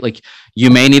 Right? Like you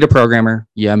may need a programmer,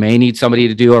 you may need somebody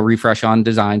to do a refresh on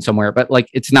design somewhere, but like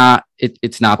it's not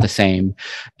the same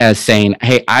as saying,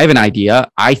 hey, I have an idea.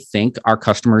 I think our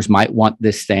customers might want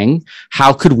this thing.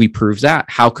 How could we prove that?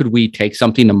 How could we take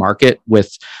something to market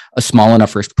with a small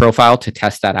enough risk profile to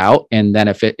test that out? And then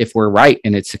if we're right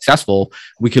and it's successful,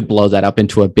 we could blow that up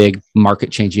into a big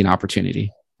market changing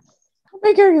opportunity. How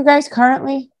big are you guys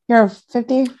currently? You're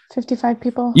 50, 55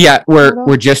 people? Yeah,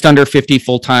 we're just under 50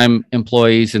 full-time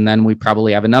employees. And then we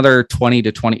probably have another 20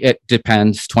 to 25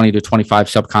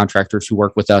 subcontractors who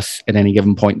work with us at any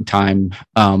given point in time.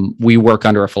 We work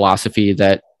under a philosophy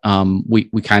that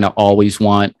we kind of always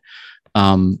want,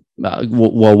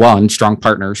 strong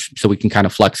partners, so we can kind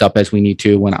of flex up as we need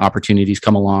to when opportunities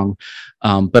come along.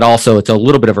 But also it's a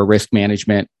little bit of a risk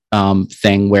management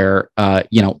thing where,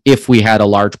 if we had a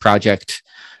large project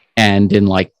and in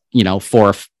like,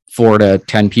 4 to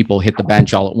 10 people hit the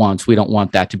bench all at once, we don't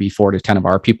want that to be 4 to 10 of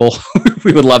our people.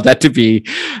 We would love that to be,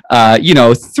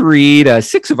 3 to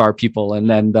 6 of our people. And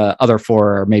then the other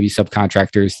 4 are maybe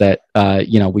subcontractors that,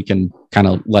 we can kind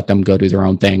of let them go do their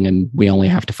own thing. And we only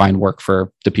have to find work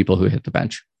for the people who hit the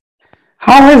bench.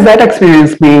 How has that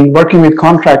experience been working with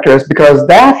contractors? Because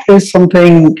that is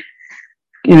something,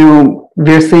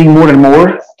 we're seeing more and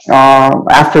more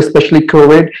after especially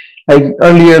COVID. Like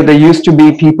earlier, there used to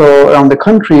be people around the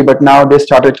country, but now they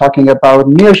started talking about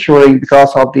nearshoring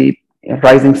because of the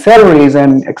rising salaries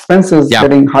and expenses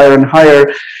getting higher and higher.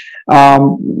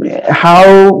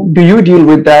 How do you deal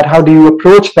with that? How do you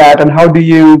approach that? And how do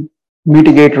you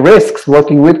mitigate risks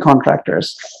working with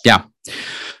contractors? Yeah.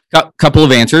 Couple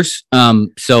of answers.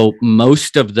 So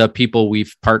most of the people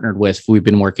we've partnered with, we've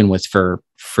been working with for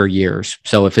years.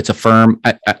 So if it's a firm,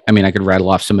 I could rattle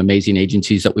off some amazing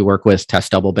agencies that we work with: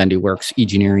 Test Double, Bendy Works,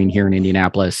 Engineering here in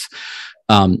Indianapolis,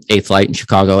 Eighth Light in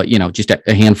Chicago, just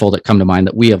a handful that come to mind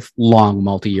that we have long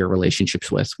multi-year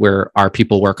relationships with, where our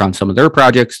people work on some of their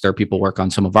projects, their people work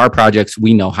on some of our projects.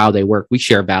 We know how they work. We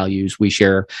share values. We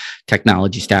share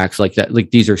technology stacks like that.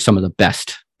 Like these are some of the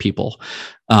best people.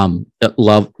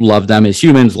 Love them as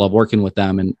humans, love working with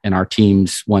them, and our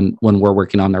teams, when we're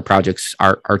working on their projects,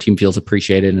 our team feels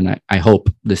appreciated. And I hope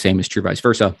the same is true vice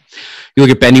versa. You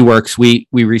look at BendyWorks, we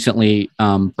recently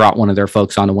brought one of their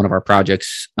folks onto one of our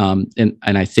projects. And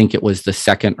I think it was the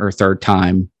second or third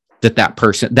time that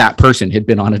person had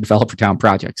been on a Developer Town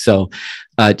project. So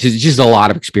just a lot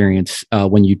of experience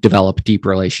when you develop deep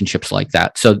relationships like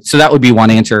that. So that would be one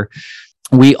answer.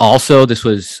 We also, this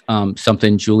was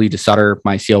something Julie DeSutter,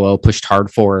 my COO, pushed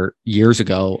hard for years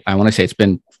ago. I want to say it's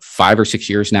been 5 or 6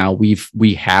 years now.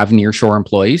 We have nearshore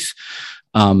employees.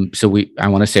 So I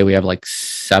want to say we have like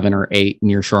 7 or 8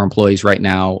 nearshore employees right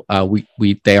now.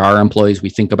 They are employees. We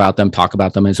think about them, talk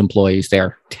about them as employees. They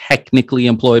are technically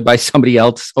employed by somebody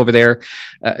else over there.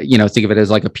 Think of it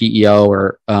as like a PEO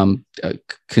or a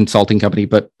consulting company,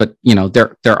 but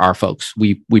they're our folks.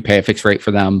 We pay a fixed rate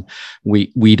for them.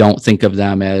 We don't think of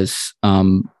them as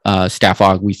staff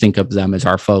aug. We think of them as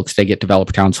our folks. They get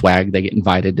Developer Town swag. They get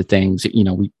invited to things.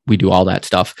 We do all that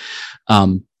stuff.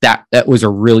 That was a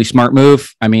really smart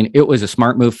move. I mean, it was a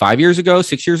smart move 5 years ago,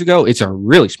 6 years ago. It's a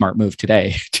really smart move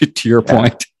today, to your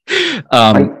point.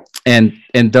 And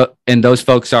those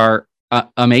folks are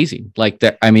amazing. Like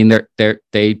that. I mean,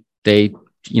 they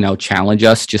challenge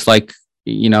us just like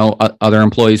other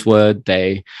employees would.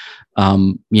 They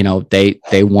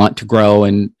want to grow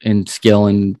and skill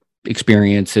and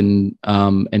experience and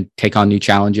take on new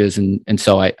challenges. And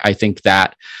so I think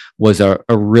that was a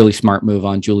really smart move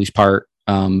on Julie's part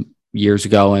years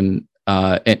ago and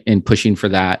pushing for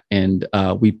that. And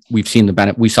we've seen the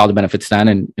benefit. We saw the benefits then,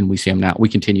 and we see them now. We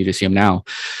continue to see them now.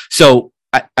 So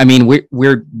I mean,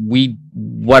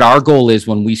 what our goal is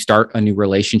when we start a new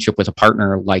relationship with a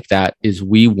partner like that is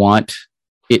we want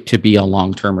it to be a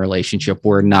long-term relationship.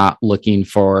 We're not looking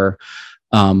for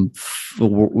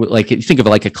like, think of it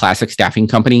like a classic staffing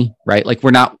company, right? Like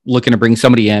we're not looking to bring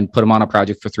somebody in, put them on a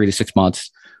project for 3 to 6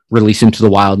 months, release them to the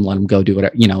wild and let them go do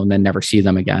whatever, and then never see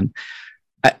them again.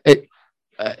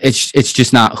 It's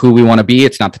just not who we want to be.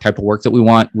 It's not the type of work that we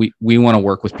want. We want to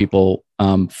work with people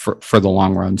for the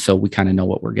long run. So we kind of know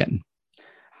what we're getting.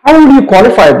 How would you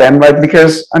qualify them, right?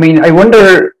 Because I mean, I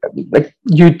wonder, like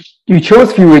you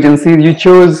chose few agencies, you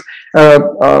chose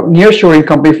nearshoring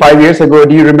company 5 years ago.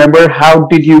 Do you remember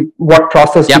what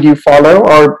process did you follow,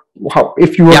 or how,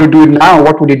 if you were to do it now,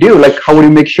 what would you do? Like, how would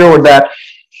you make sure that,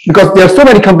 because there are so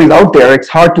many companies out there, it's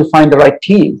hard to find the right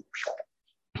team.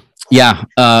 Yeah.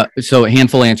 So a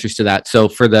handful of answers to that. So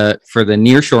for the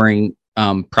nearshoring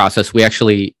process, we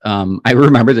actually, I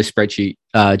remember the spreadsheet.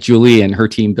 Julie and her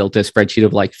team built a spreadsheet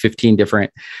of like 15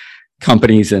 different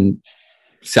companies in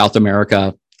South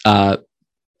America,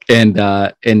 and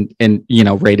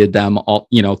rated them all,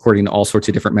 according to all sorts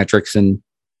of different metrics. And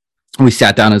we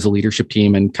sat down as a leadership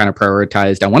team and kind of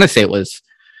prioritized. I want to say it was,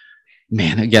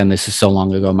 man, again, this is so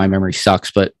long ago, my memory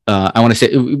sucks, but I want to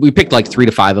say we picked like 3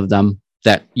 to 5 of them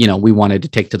that, we wanted to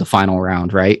take to the final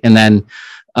round. Right. And then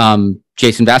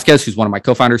Jason Vasquez, who's one of my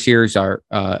co-founders here, is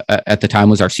at the time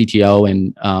was our CTO.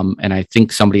 And I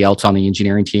think somebody else on the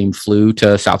engineering team flew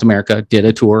to South America, did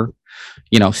a tour,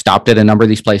 stopped at a number of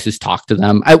these places, talked to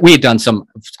them. We had done some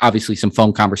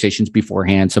phone conversations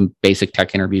beforehand, some basic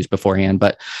tech interviews beforehand,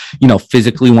 but,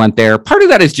 physically went there. Part of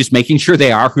that is just making sure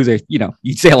they are who they,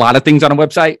 you'd say a lot of things on a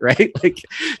website, right? Like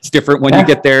it's different when you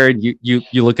get there and you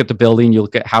look at the building, you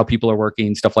look at how people are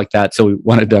working, stuff like that. So we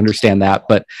wanted to understand that,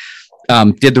 but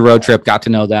did the road trip, got to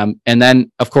know them. And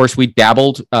then of course we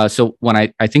dabbled. So when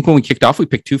I think when we kicked off, we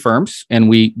picked 2 firms and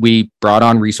we brought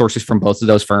on resources from both of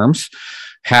those firms,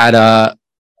 had a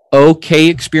okay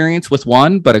experience with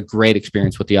one, but a great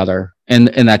experience with the other. And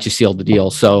that just sealed the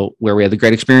deal. So where we had the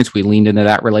great experience, we leaned into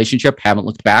that relationship, haven't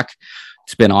looked back.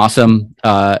 It's been awesome.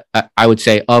 I would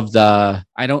say I'm going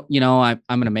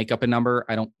to make up a number.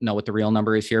 I don't know what the real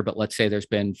number is here, but let's say there's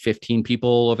been 15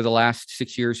 people over the last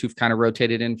 6 years who've kind of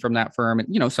rotated in from that firm.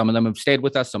 And, some of them have stayed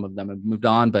with us. Some of them have moved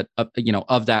on, but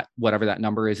of that, whatever that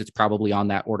number is, it's probably on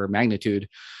that order of magnitude.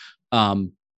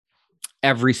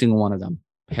 Every single one of them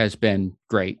has been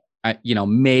great.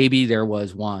 Maybe there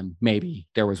was one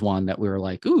that we were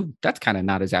like, ooh, that's kind of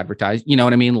not as advertised. You know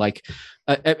what I mean? Like,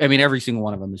 every single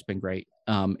one of them has been great.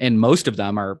 And most of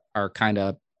them are kind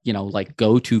of, like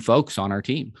go-to folks on our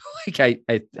team. Like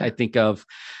I think of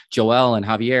Joel and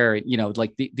Javier,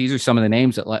 like these are some of the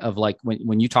names of like,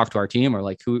 when you talk to our team or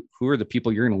like, who are the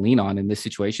people you're going to lean on in this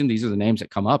situation? These are the names that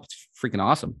come up. It's freaking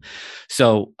awesome.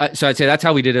 So I'd say that's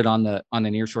how we did it on the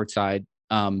nearshore side.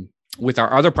 With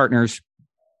our other partners,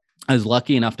 I was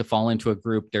lucky enough to fall into a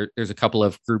group. There's a couple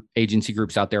of agency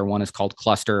groups out there. One is called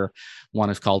Cluster. One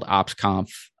is called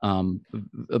OpsConf.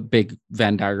 A big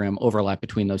Venn diagram overlap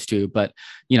between those two, but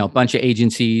a bunch of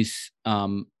agencies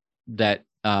that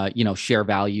share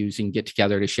values and get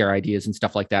together to share ideas and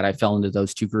stuff like that. I fell into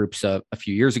those two groups a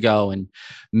few years ago and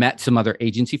met some other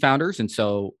agency founders, and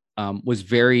so was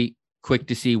very quick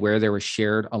to see where there was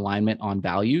shared alignment on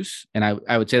values. And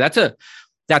I would say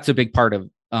that's a big part of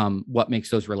what makes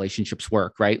those relationships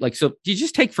work, right? Like, so you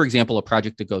just take, for example, a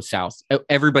project that goes south.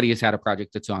 Everybody has had a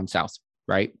project that's gone south,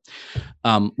 right?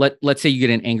 Let's say you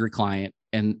get an angry client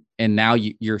and now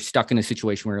you're stuck in a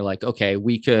situation where you're like, okay,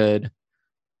 we could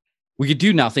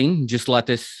do nothing, just let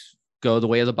this go the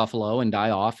way of the buffalo and die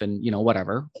off and,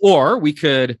 whatever. Or we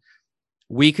could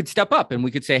step up and we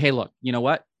could say, hey, look, you know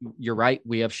what? You're right.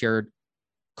 We have shared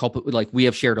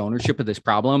ownership of this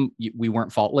problem. We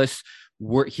weren't faultless.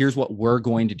 Here's what we're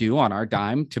going to do on our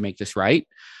dime to make this right.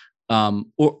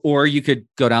 Or you could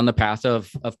go down the path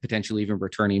of potentially even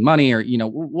returning money or,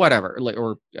 whatever,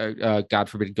 or God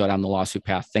forbid, go down the lawsuit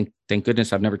path. Thank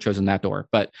goodness I've never chosen that door.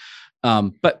 But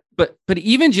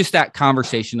even just that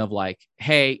conversation of like,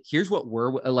 hey, here's what we're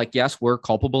like. Yes, we're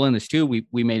culpable in this too.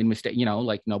 We made a mistake,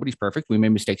 like nobody's perfect. We made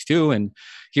mistakes too. And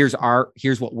here's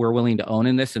what we're willing to own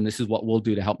in this. And this is what we'll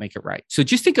do to help make it right. So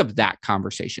just think of that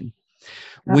conversation.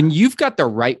 Yeah. When you've got the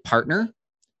right partner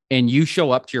and you show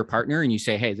up to your partner and you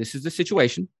say, hey, this is the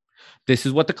situation. This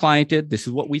is what the client did. This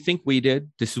is what we think we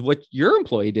did. This is what your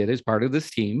employee did as part of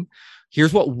this team.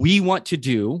 Here's what we want to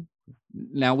do.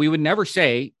 Now, we would never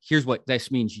say, here's what this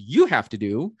means you have to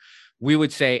do. We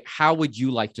would say, how would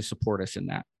you like to support us in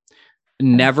that?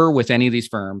 Never with any of these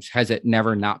firms has it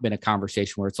never not been a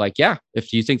conversation where it's like, yeah,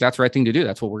 if you think that's the right thing to do,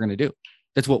 that's what we're going to do.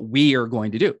 That's what we are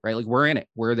going to do, right? Like, we're in it.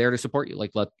 We're there to support you.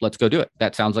 Like, let's go do it.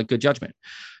 That sounds like good judgment.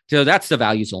 So that's the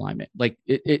values alignment. Like,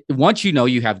 once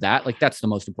you have that, like, that's the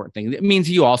most important thing. It means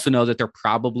you also know that they're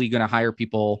probably going to hire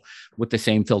people with the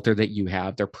same filter that you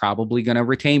have. They're probably going to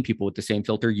retain people with the same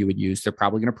filter you would use. They're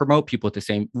probably going to promote people with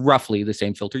roughly the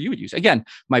same filter you would use. Again,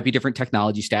 might be different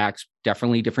technology stacks,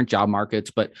 definitely different job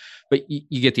markets, but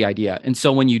you get the idea. And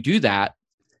so when you do that,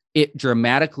 it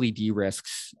dramatically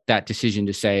de-risks that decision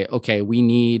to say, okay, we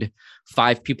need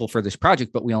 5 people for this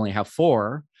project, but we only have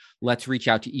 4. Let's reach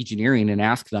out to engineering and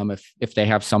ask them if they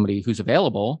have somebody who's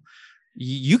available.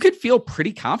 You could feel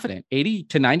pretty confident, 80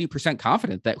 to 90%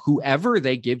 confident that whoever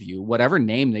they give you, whatever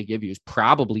name they give you, is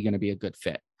probably going to be a good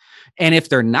fit. And if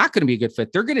they're not going to be a good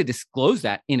fit, they're going to disclose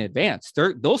that in advance.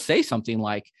 They'll say something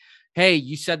like, hey,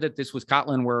 you said that this was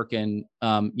Kotlin work. And,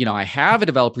 I have a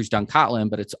developer who's done Kotlin,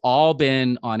 but it's all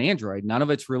been on Android. None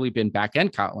of it's really been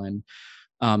back-end Kotlin.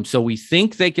 So we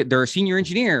think they're a senior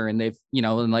engineer and they've,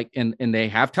 and they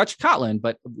have touched Kotlin,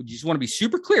 but we just want to be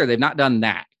super clear. They've not done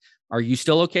that. Are you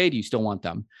still okay? Do you still want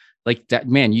them? Like that,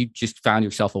 man, you just found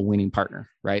yourself a winning partner,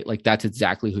 right? Like, that's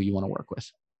exactly who you want to work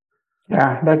with.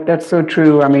 Yeah, that's so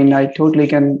true. I mean, I totally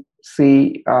can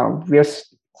see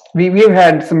we've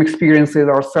had some experiences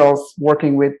ourselves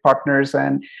working with partners,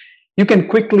 and you can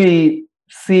quickly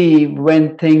see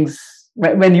when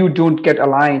you don't get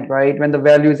aligned, right? When the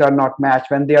values are not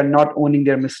matched, when they are not owning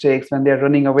their mistakes, when they're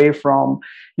running away from,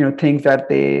 things that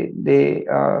they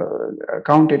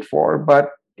accounted for.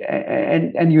 But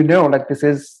like, this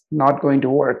is not going to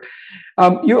work.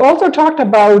 You also talked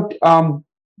about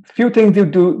few things you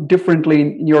do differently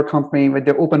in your company with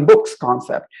the open books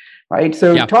concept, right?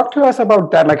 So talk to us about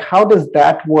that. Like, how does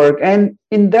that work? And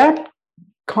in that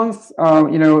concept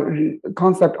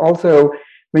also,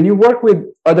 when you work with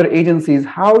other agencies,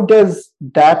 how does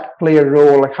that play a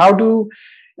role? Like, how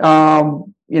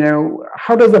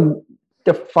does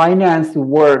the finance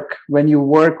work when you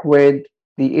work with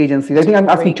the agencies? I think I'm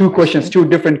asking two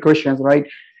different questions, right?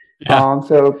 Yeah.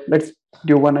 So let's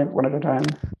do one at a time.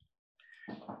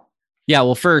 Yeah.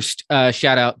 Well, first,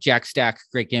 shout out Jack Stack,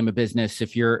 Great Game of Business.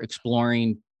 If you're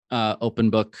exploring open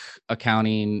book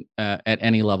accounting at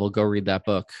any level, go read that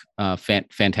book.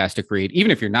 Fantastic read.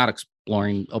 Even if you're not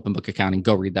exploring open book accounting,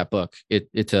 go read that book. It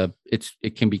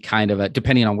can be kind of a,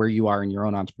 depending on where you are in your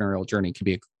own entrepreneurial journey, it can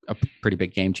be a pretty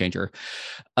big game changer.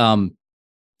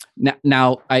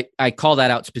 Now I call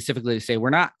that out specifically to say we're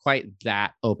not quite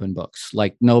that open books.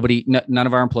 Like, none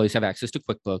of our employees have access to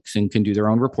QuickBooks and can do their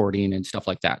own reporting and stuff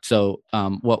like that. So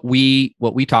what we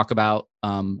talk about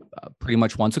pretty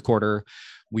much once a quarter,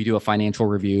 we do a financial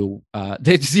review.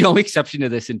 That's the only exception to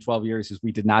this in 12 years is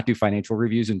we did not do financial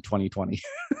reviews in 2020,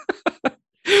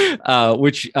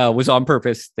 which was on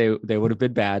purpose. They would have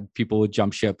been bad. People would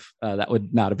jump ship. That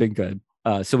would not have been good.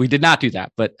 So we did not do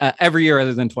that. But every year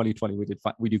other than 2020,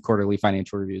 we do quarterly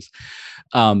financial reviews.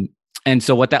 And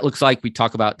so what that looks like, we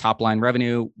talk about top line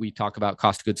revenue, we talk about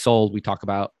cost of goods sold, we talk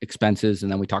about expenses,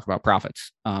 and then we talk about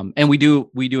profits. And we do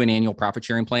an annual profit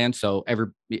sharing plan. So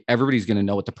everybody's going to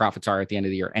know what the profits are at the end of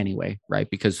the year anyway, right?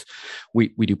 Because we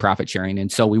do profit sharing.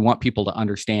 And so we want people to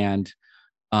understand,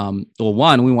 well,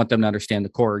 one, we want them to understand the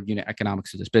core unit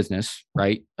economics of this business,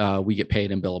 right? We get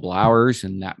paid in billable hours,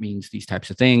 and that means these types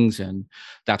of things. And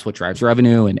that's what drives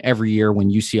revenue. And every year when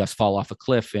you see us fall off a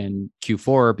cliff in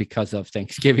Q4 because of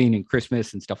Thanksgiving and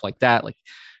Christmas and stuff like that, like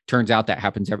turns out that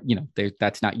happens,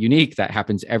 that's not unique. That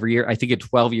happens every year. I think in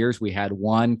 12 years, we had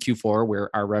one Q4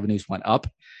 where our revenues went up.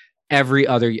 Every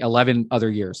other 11 other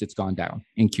years, it's gone down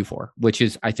in Q4, which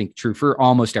is, I think, true for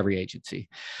almost every agency.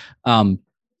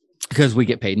 Because we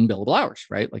get paid in billable hours,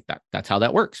 right? Like that's how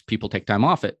that works. People take time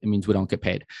off. It means we don't get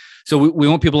paid. So we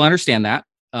want people to understand that.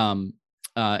 And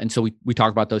so we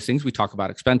talk about those things. We talk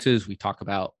about expenses. We talk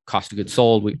about cost of goods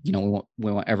sold. We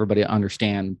want everybody to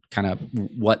understand kind of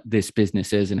what this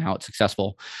business is and how it's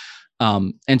successful.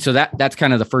 And so that's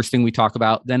kind of the first thing we talk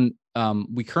about. Then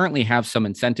we currently have some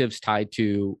incentives tied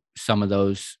to some of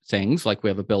those things. Like we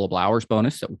have a billable hours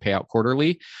bonus that we pay out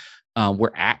quarterly.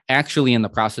 We're actually in the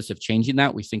process of changing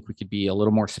that. We think we could be a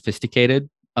little more sophisticated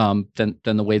than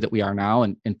the way that we are now,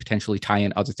 and potentially tie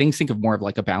in other things. Think of more of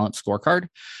like a balanced scorecard.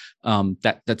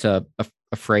 That's a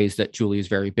phrase that Julie is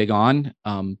very big on.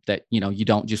 That you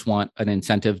don't just want an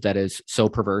incentive that is so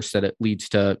perverse that it leads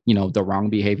to the wrong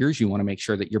behaviors. You want to make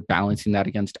sure that you're balancing that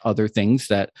against other things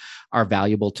that are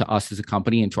valuable to us as a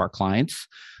company and to our clients.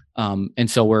 And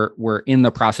so we're in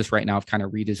the process right now of kind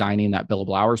of redesigning that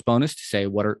billable hours bonus to say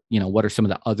what are some of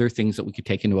the other things that we could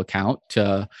take into account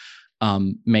to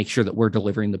make sure that we're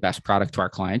delivering the best product to our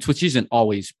clients, which isn't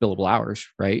always billable hours,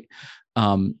 right?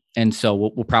 And so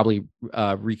we'll probably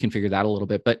reconfigure that a little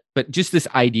bit, but just this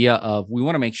idea of we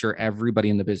want to make sure everybody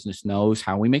in the business knows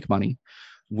how we make money.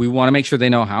 We want to make sure they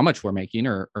know how much we're making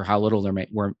or how little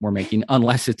we're making,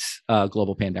 unless it's a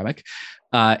global pandemic.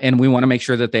 And we want to make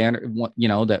sure that they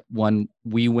that when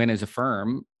we win as a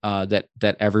firm, that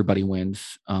everybody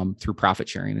wins through profit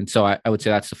sharing. And so I would say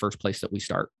that's the first place that we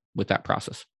start with that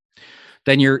process.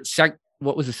 Then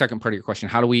what was the second part of your question?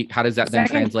 How does that then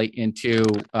translate into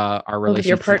our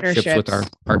relationships with our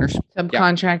partners,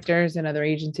 subcontractors, and other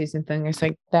agencies and things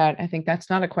like that? I think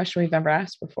that's not a question we've ever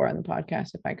asked before on the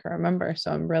podcast, if I can remember.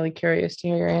 So I'm really curious to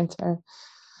hear your answer.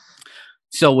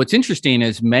 So what's interesting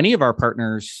is many of our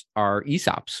partners are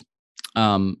ESOPs.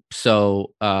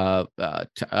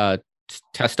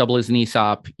 Test Double is an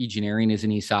ESOP. Engineering is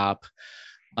an ESOP.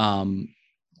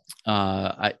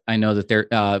 I know that their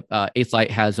Eighth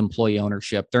Light has employee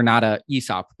ownership. They're not a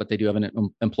ESOP, but they do have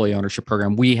an employee ownership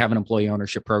program. We have an employee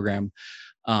ownership program.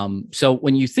 So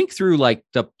when you think through like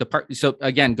the part, so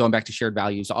again, going back to shared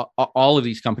values, all of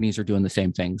these companies are doing the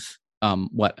same things.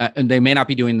 And they may not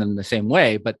be doing them the same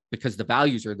way, but because the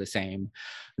values are the same,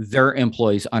 their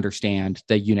employees understand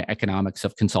the unit economics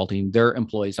of consulting. Their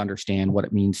employees understand what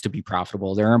it means to be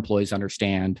profitable. Their employees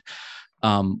understand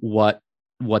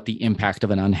what the impact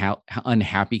of an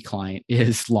unhappy client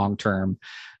is long term.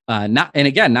 Not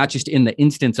just in the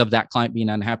instance of that client being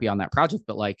unhappy on that project,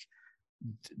 but like,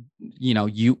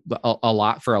 a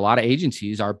lot of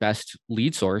agencies, our best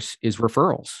lead source is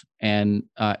referrals and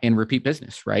repeat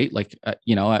business, right? Like,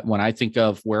 when I think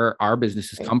of where our business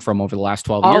has come from over the last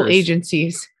 12 years, all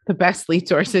agencies, the best lead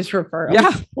source is referrals.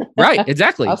 Yeah, right.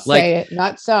 Exactly. I'll say it,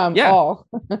 not some, all.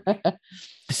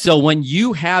 So when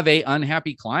you have a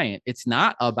unhappy client, it's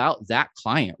not about that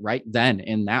client right then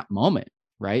in that moment,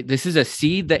 right? This is a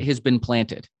seed that has been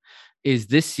planted. Is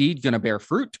this seed going to bear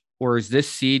fruit? Or is this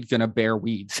seed going to bear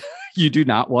weeds? You do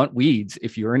not want weeds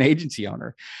if you're an agency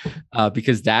owner,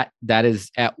 because that is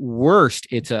at worst,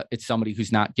 it's somebody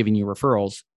who's not giving you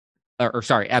referrals,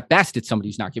 at best, it's somebody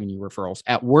who's not giving you referrals.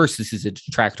 At worst, this is a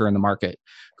detractor in the market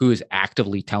who is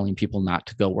actively telling people not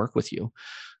to go work with you.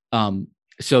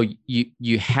 So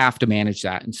you have to manage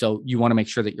that. And so you want to make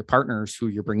sure that your partners who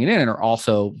you're bringing in are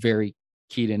also very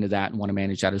keyed into that and want to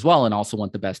manage that as well, and also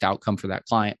want the best outcome for that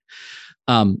client.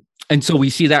 And so we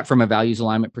see that from a values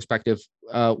alignment perspective.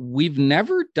 We've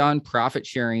never done profit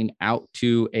sharing out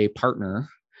to a partner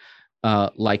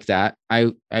like that.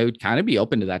 I would kind of be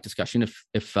open to that discussion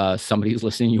if somebody's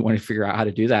listening, you want to figure out how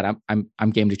to do that.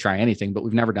 I'm game to try anything, but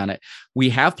we've never done it. We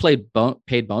have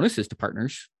paid bonuses to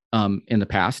partners in the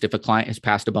past. If a client has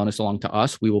passed a bonus along to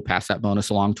us, we will pass that bonus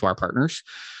along to our partners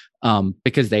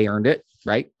because they earned it.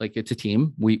 Right? Like it's a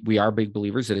team. We are big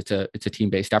believers that it's a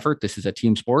team-based effort. This is a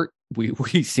team sport.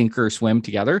 We sink or swim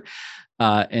together.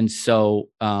 And so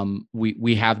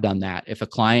we have done that. If a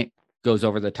client goes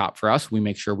over the top for us, we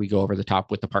make sure we go over the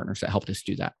top with the partners that helped us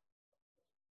do that.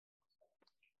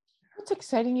 What's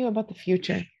exciting you about the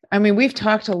future? I mean, we've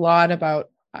talked a lot about,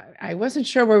 I wasn't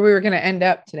sure where we were going to end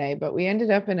up today, but we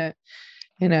ended up in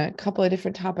a couple of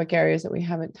different topic areas that we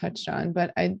haven't touched on.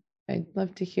 But I'd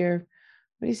love to hear,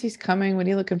 what do you see coming? What are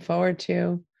you looking forward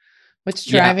to? What's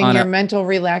driving your mental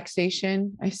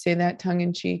relaxation? I say that tongue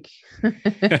in cheek.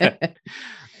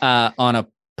 On a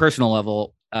personal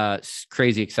level,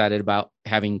 crazy excited about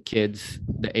having kids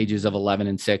the ages of 11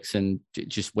 and 6 and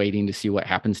just waiting to see what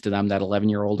happens to them. That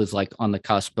 11-year-old is like on the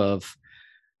cusp of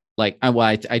like,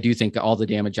 I do think all the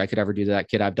damage I could ever do to that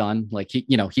kid I've done. Like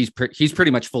he's pretty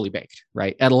much fully baked,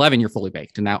 right? At 11, you're fully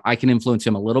baked. And now I can influence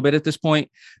him a little bit at this point,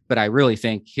 but I really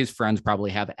think his friends probably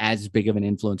have as big of an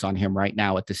influence on him right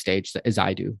now at this stage as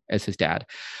I do as his dad.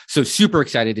 So super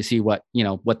excited to see what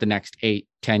the next 8-10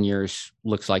 years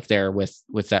looks like there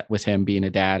with him being a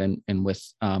dad and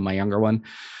with my younger one.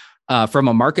 From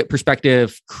a market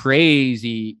perspective,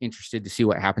 crazy interested to see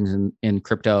what happens in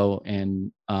crypto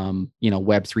and,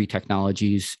 Web3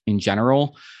 technologies in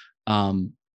general.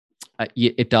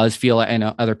 It does feel, and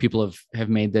other people have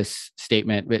made this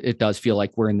statement, but it does feel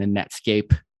like we're in the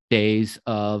Netscape days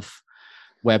of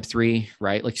Web3,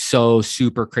 right? Like so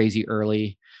super crazy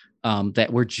early,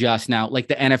 that we're just now, like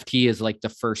the NFT is like the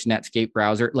first Netscape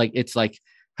browser. Like, it's like,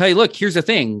 hey, look, here's a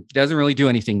thing. It doesn't really do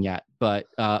anything yet, but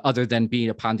other than being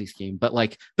a Ponzi scheme, but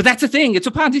that's a thing. It's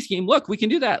a Ponzi scheme. Look, we can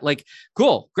do that. Like,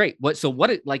 cool, great.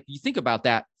 You think about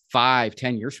that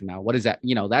 5-10 years from now, what is that?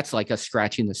 That's like us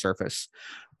scratching the surface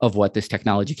of what this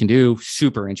technology can do.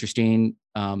 Super interesting.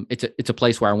 It's a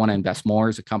place where I want to invest more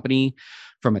as a company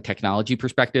from a technology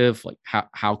perspective. Like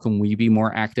how can we be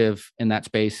more active in that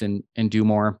space and do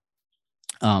more?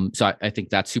 So I think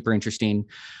that's super interesting.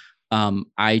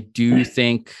 I do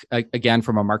think, again,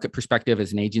 from a market perspective,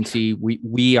 as an agency,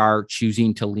 we are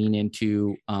choosing to lean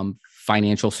into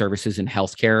financial services and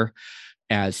healthcare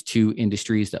as two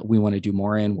industries that we want to do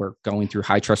more in. We're going through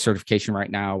high trust certification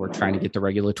right now. We're trying to get the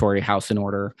regulatory house in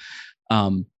order.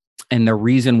 And the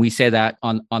reason we say that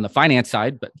on the finance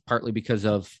side, but partly because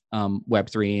of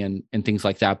Web3 and things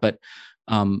like that, but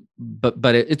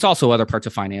it's also other parts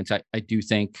of finance. I do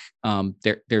think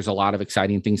there's a lot of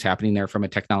exciting things happening there from a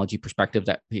technology perspective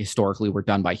that historically were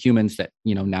done by humans that,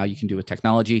 now you can do with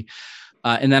technology.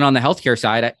 And then on the healthcare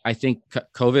side, I think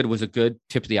COVID was a good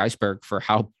tip of the iceberg for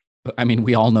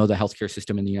we all know the healthcare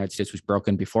system in the United States was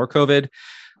broken before COVID.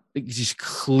 It's just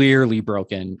clearly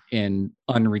broken in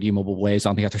unredeemable ways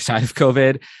on the other side of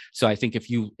COVID. So I think if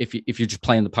you're just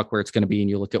playing the puck where it's going to be,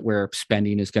 and you look at where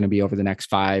spending is going to be over the next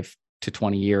 5 to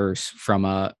 20 years from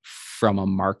a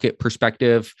market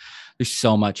perspective, there's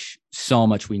so much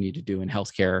we need to do in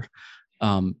healthcare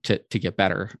to get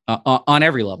better on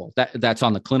every level. That's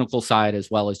on the clinical side,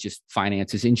 as well as just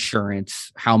finances,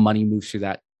 insurance, how money moves through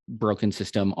that broken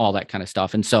system, all that kind of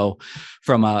stuff. And so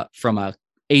from a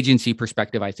agency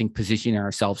perspective, I think positioning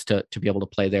ourselves to be able to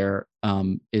play there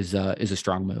is a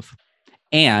strong move.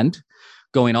 And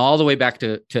going all the way back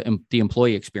to the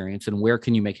employee experience and where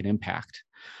can you make an impact?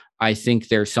 I think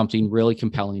there's something really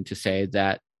compelling to say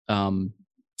that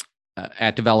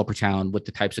at Developer Town, with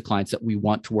the types of clients that we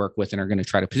want to work with and are going to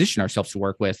try to position ourselves to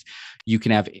work with, you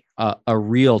can have a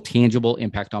real tangible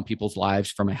impact on people's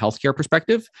lives from a healthcare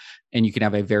perspective, and you can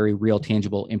have a very real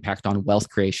tangible impact on wealth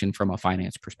creation from a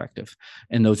finance perspective.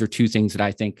 And those are two things that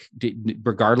I think,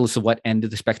 regardless of what end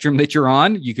of the spectrum that you're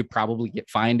on, you could probably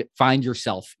find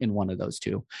yourself in one of those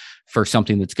two for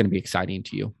something that's going to be exciting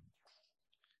to you.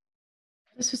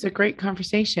 This was a great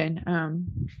conversation.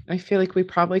 I feel like we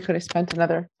probably could have spent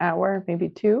another hour, maybe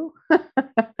 2.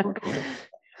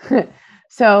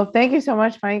 So thank you so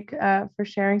much, Mike, for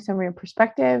sharing some of your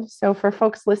perspectives. So for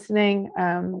folks listening,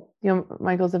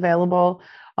 Michael's available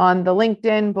on the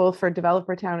LinkedIn, both for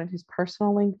Developer Town and his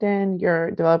personal LinkedIn. Your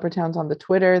Developer Town's on the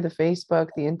Twitter, the Facebook,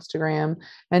 the Instagram,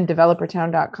 and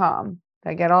developertown.com. Did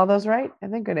I get all those right? I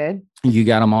think I did. You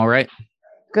got them all right.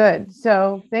 Good.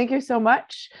 So thank you so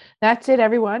much. That's it,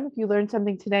 everyone. If you learned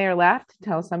something today or laughed,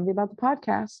 tell somebody about the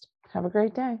podcast. Have a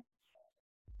great day.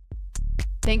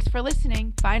 Thanks for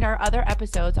listening. Find our other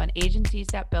episodes on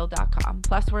agenciesthatbuild.com.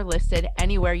 Plus, we're listed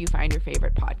anywhere you find your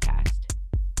favorite podcast.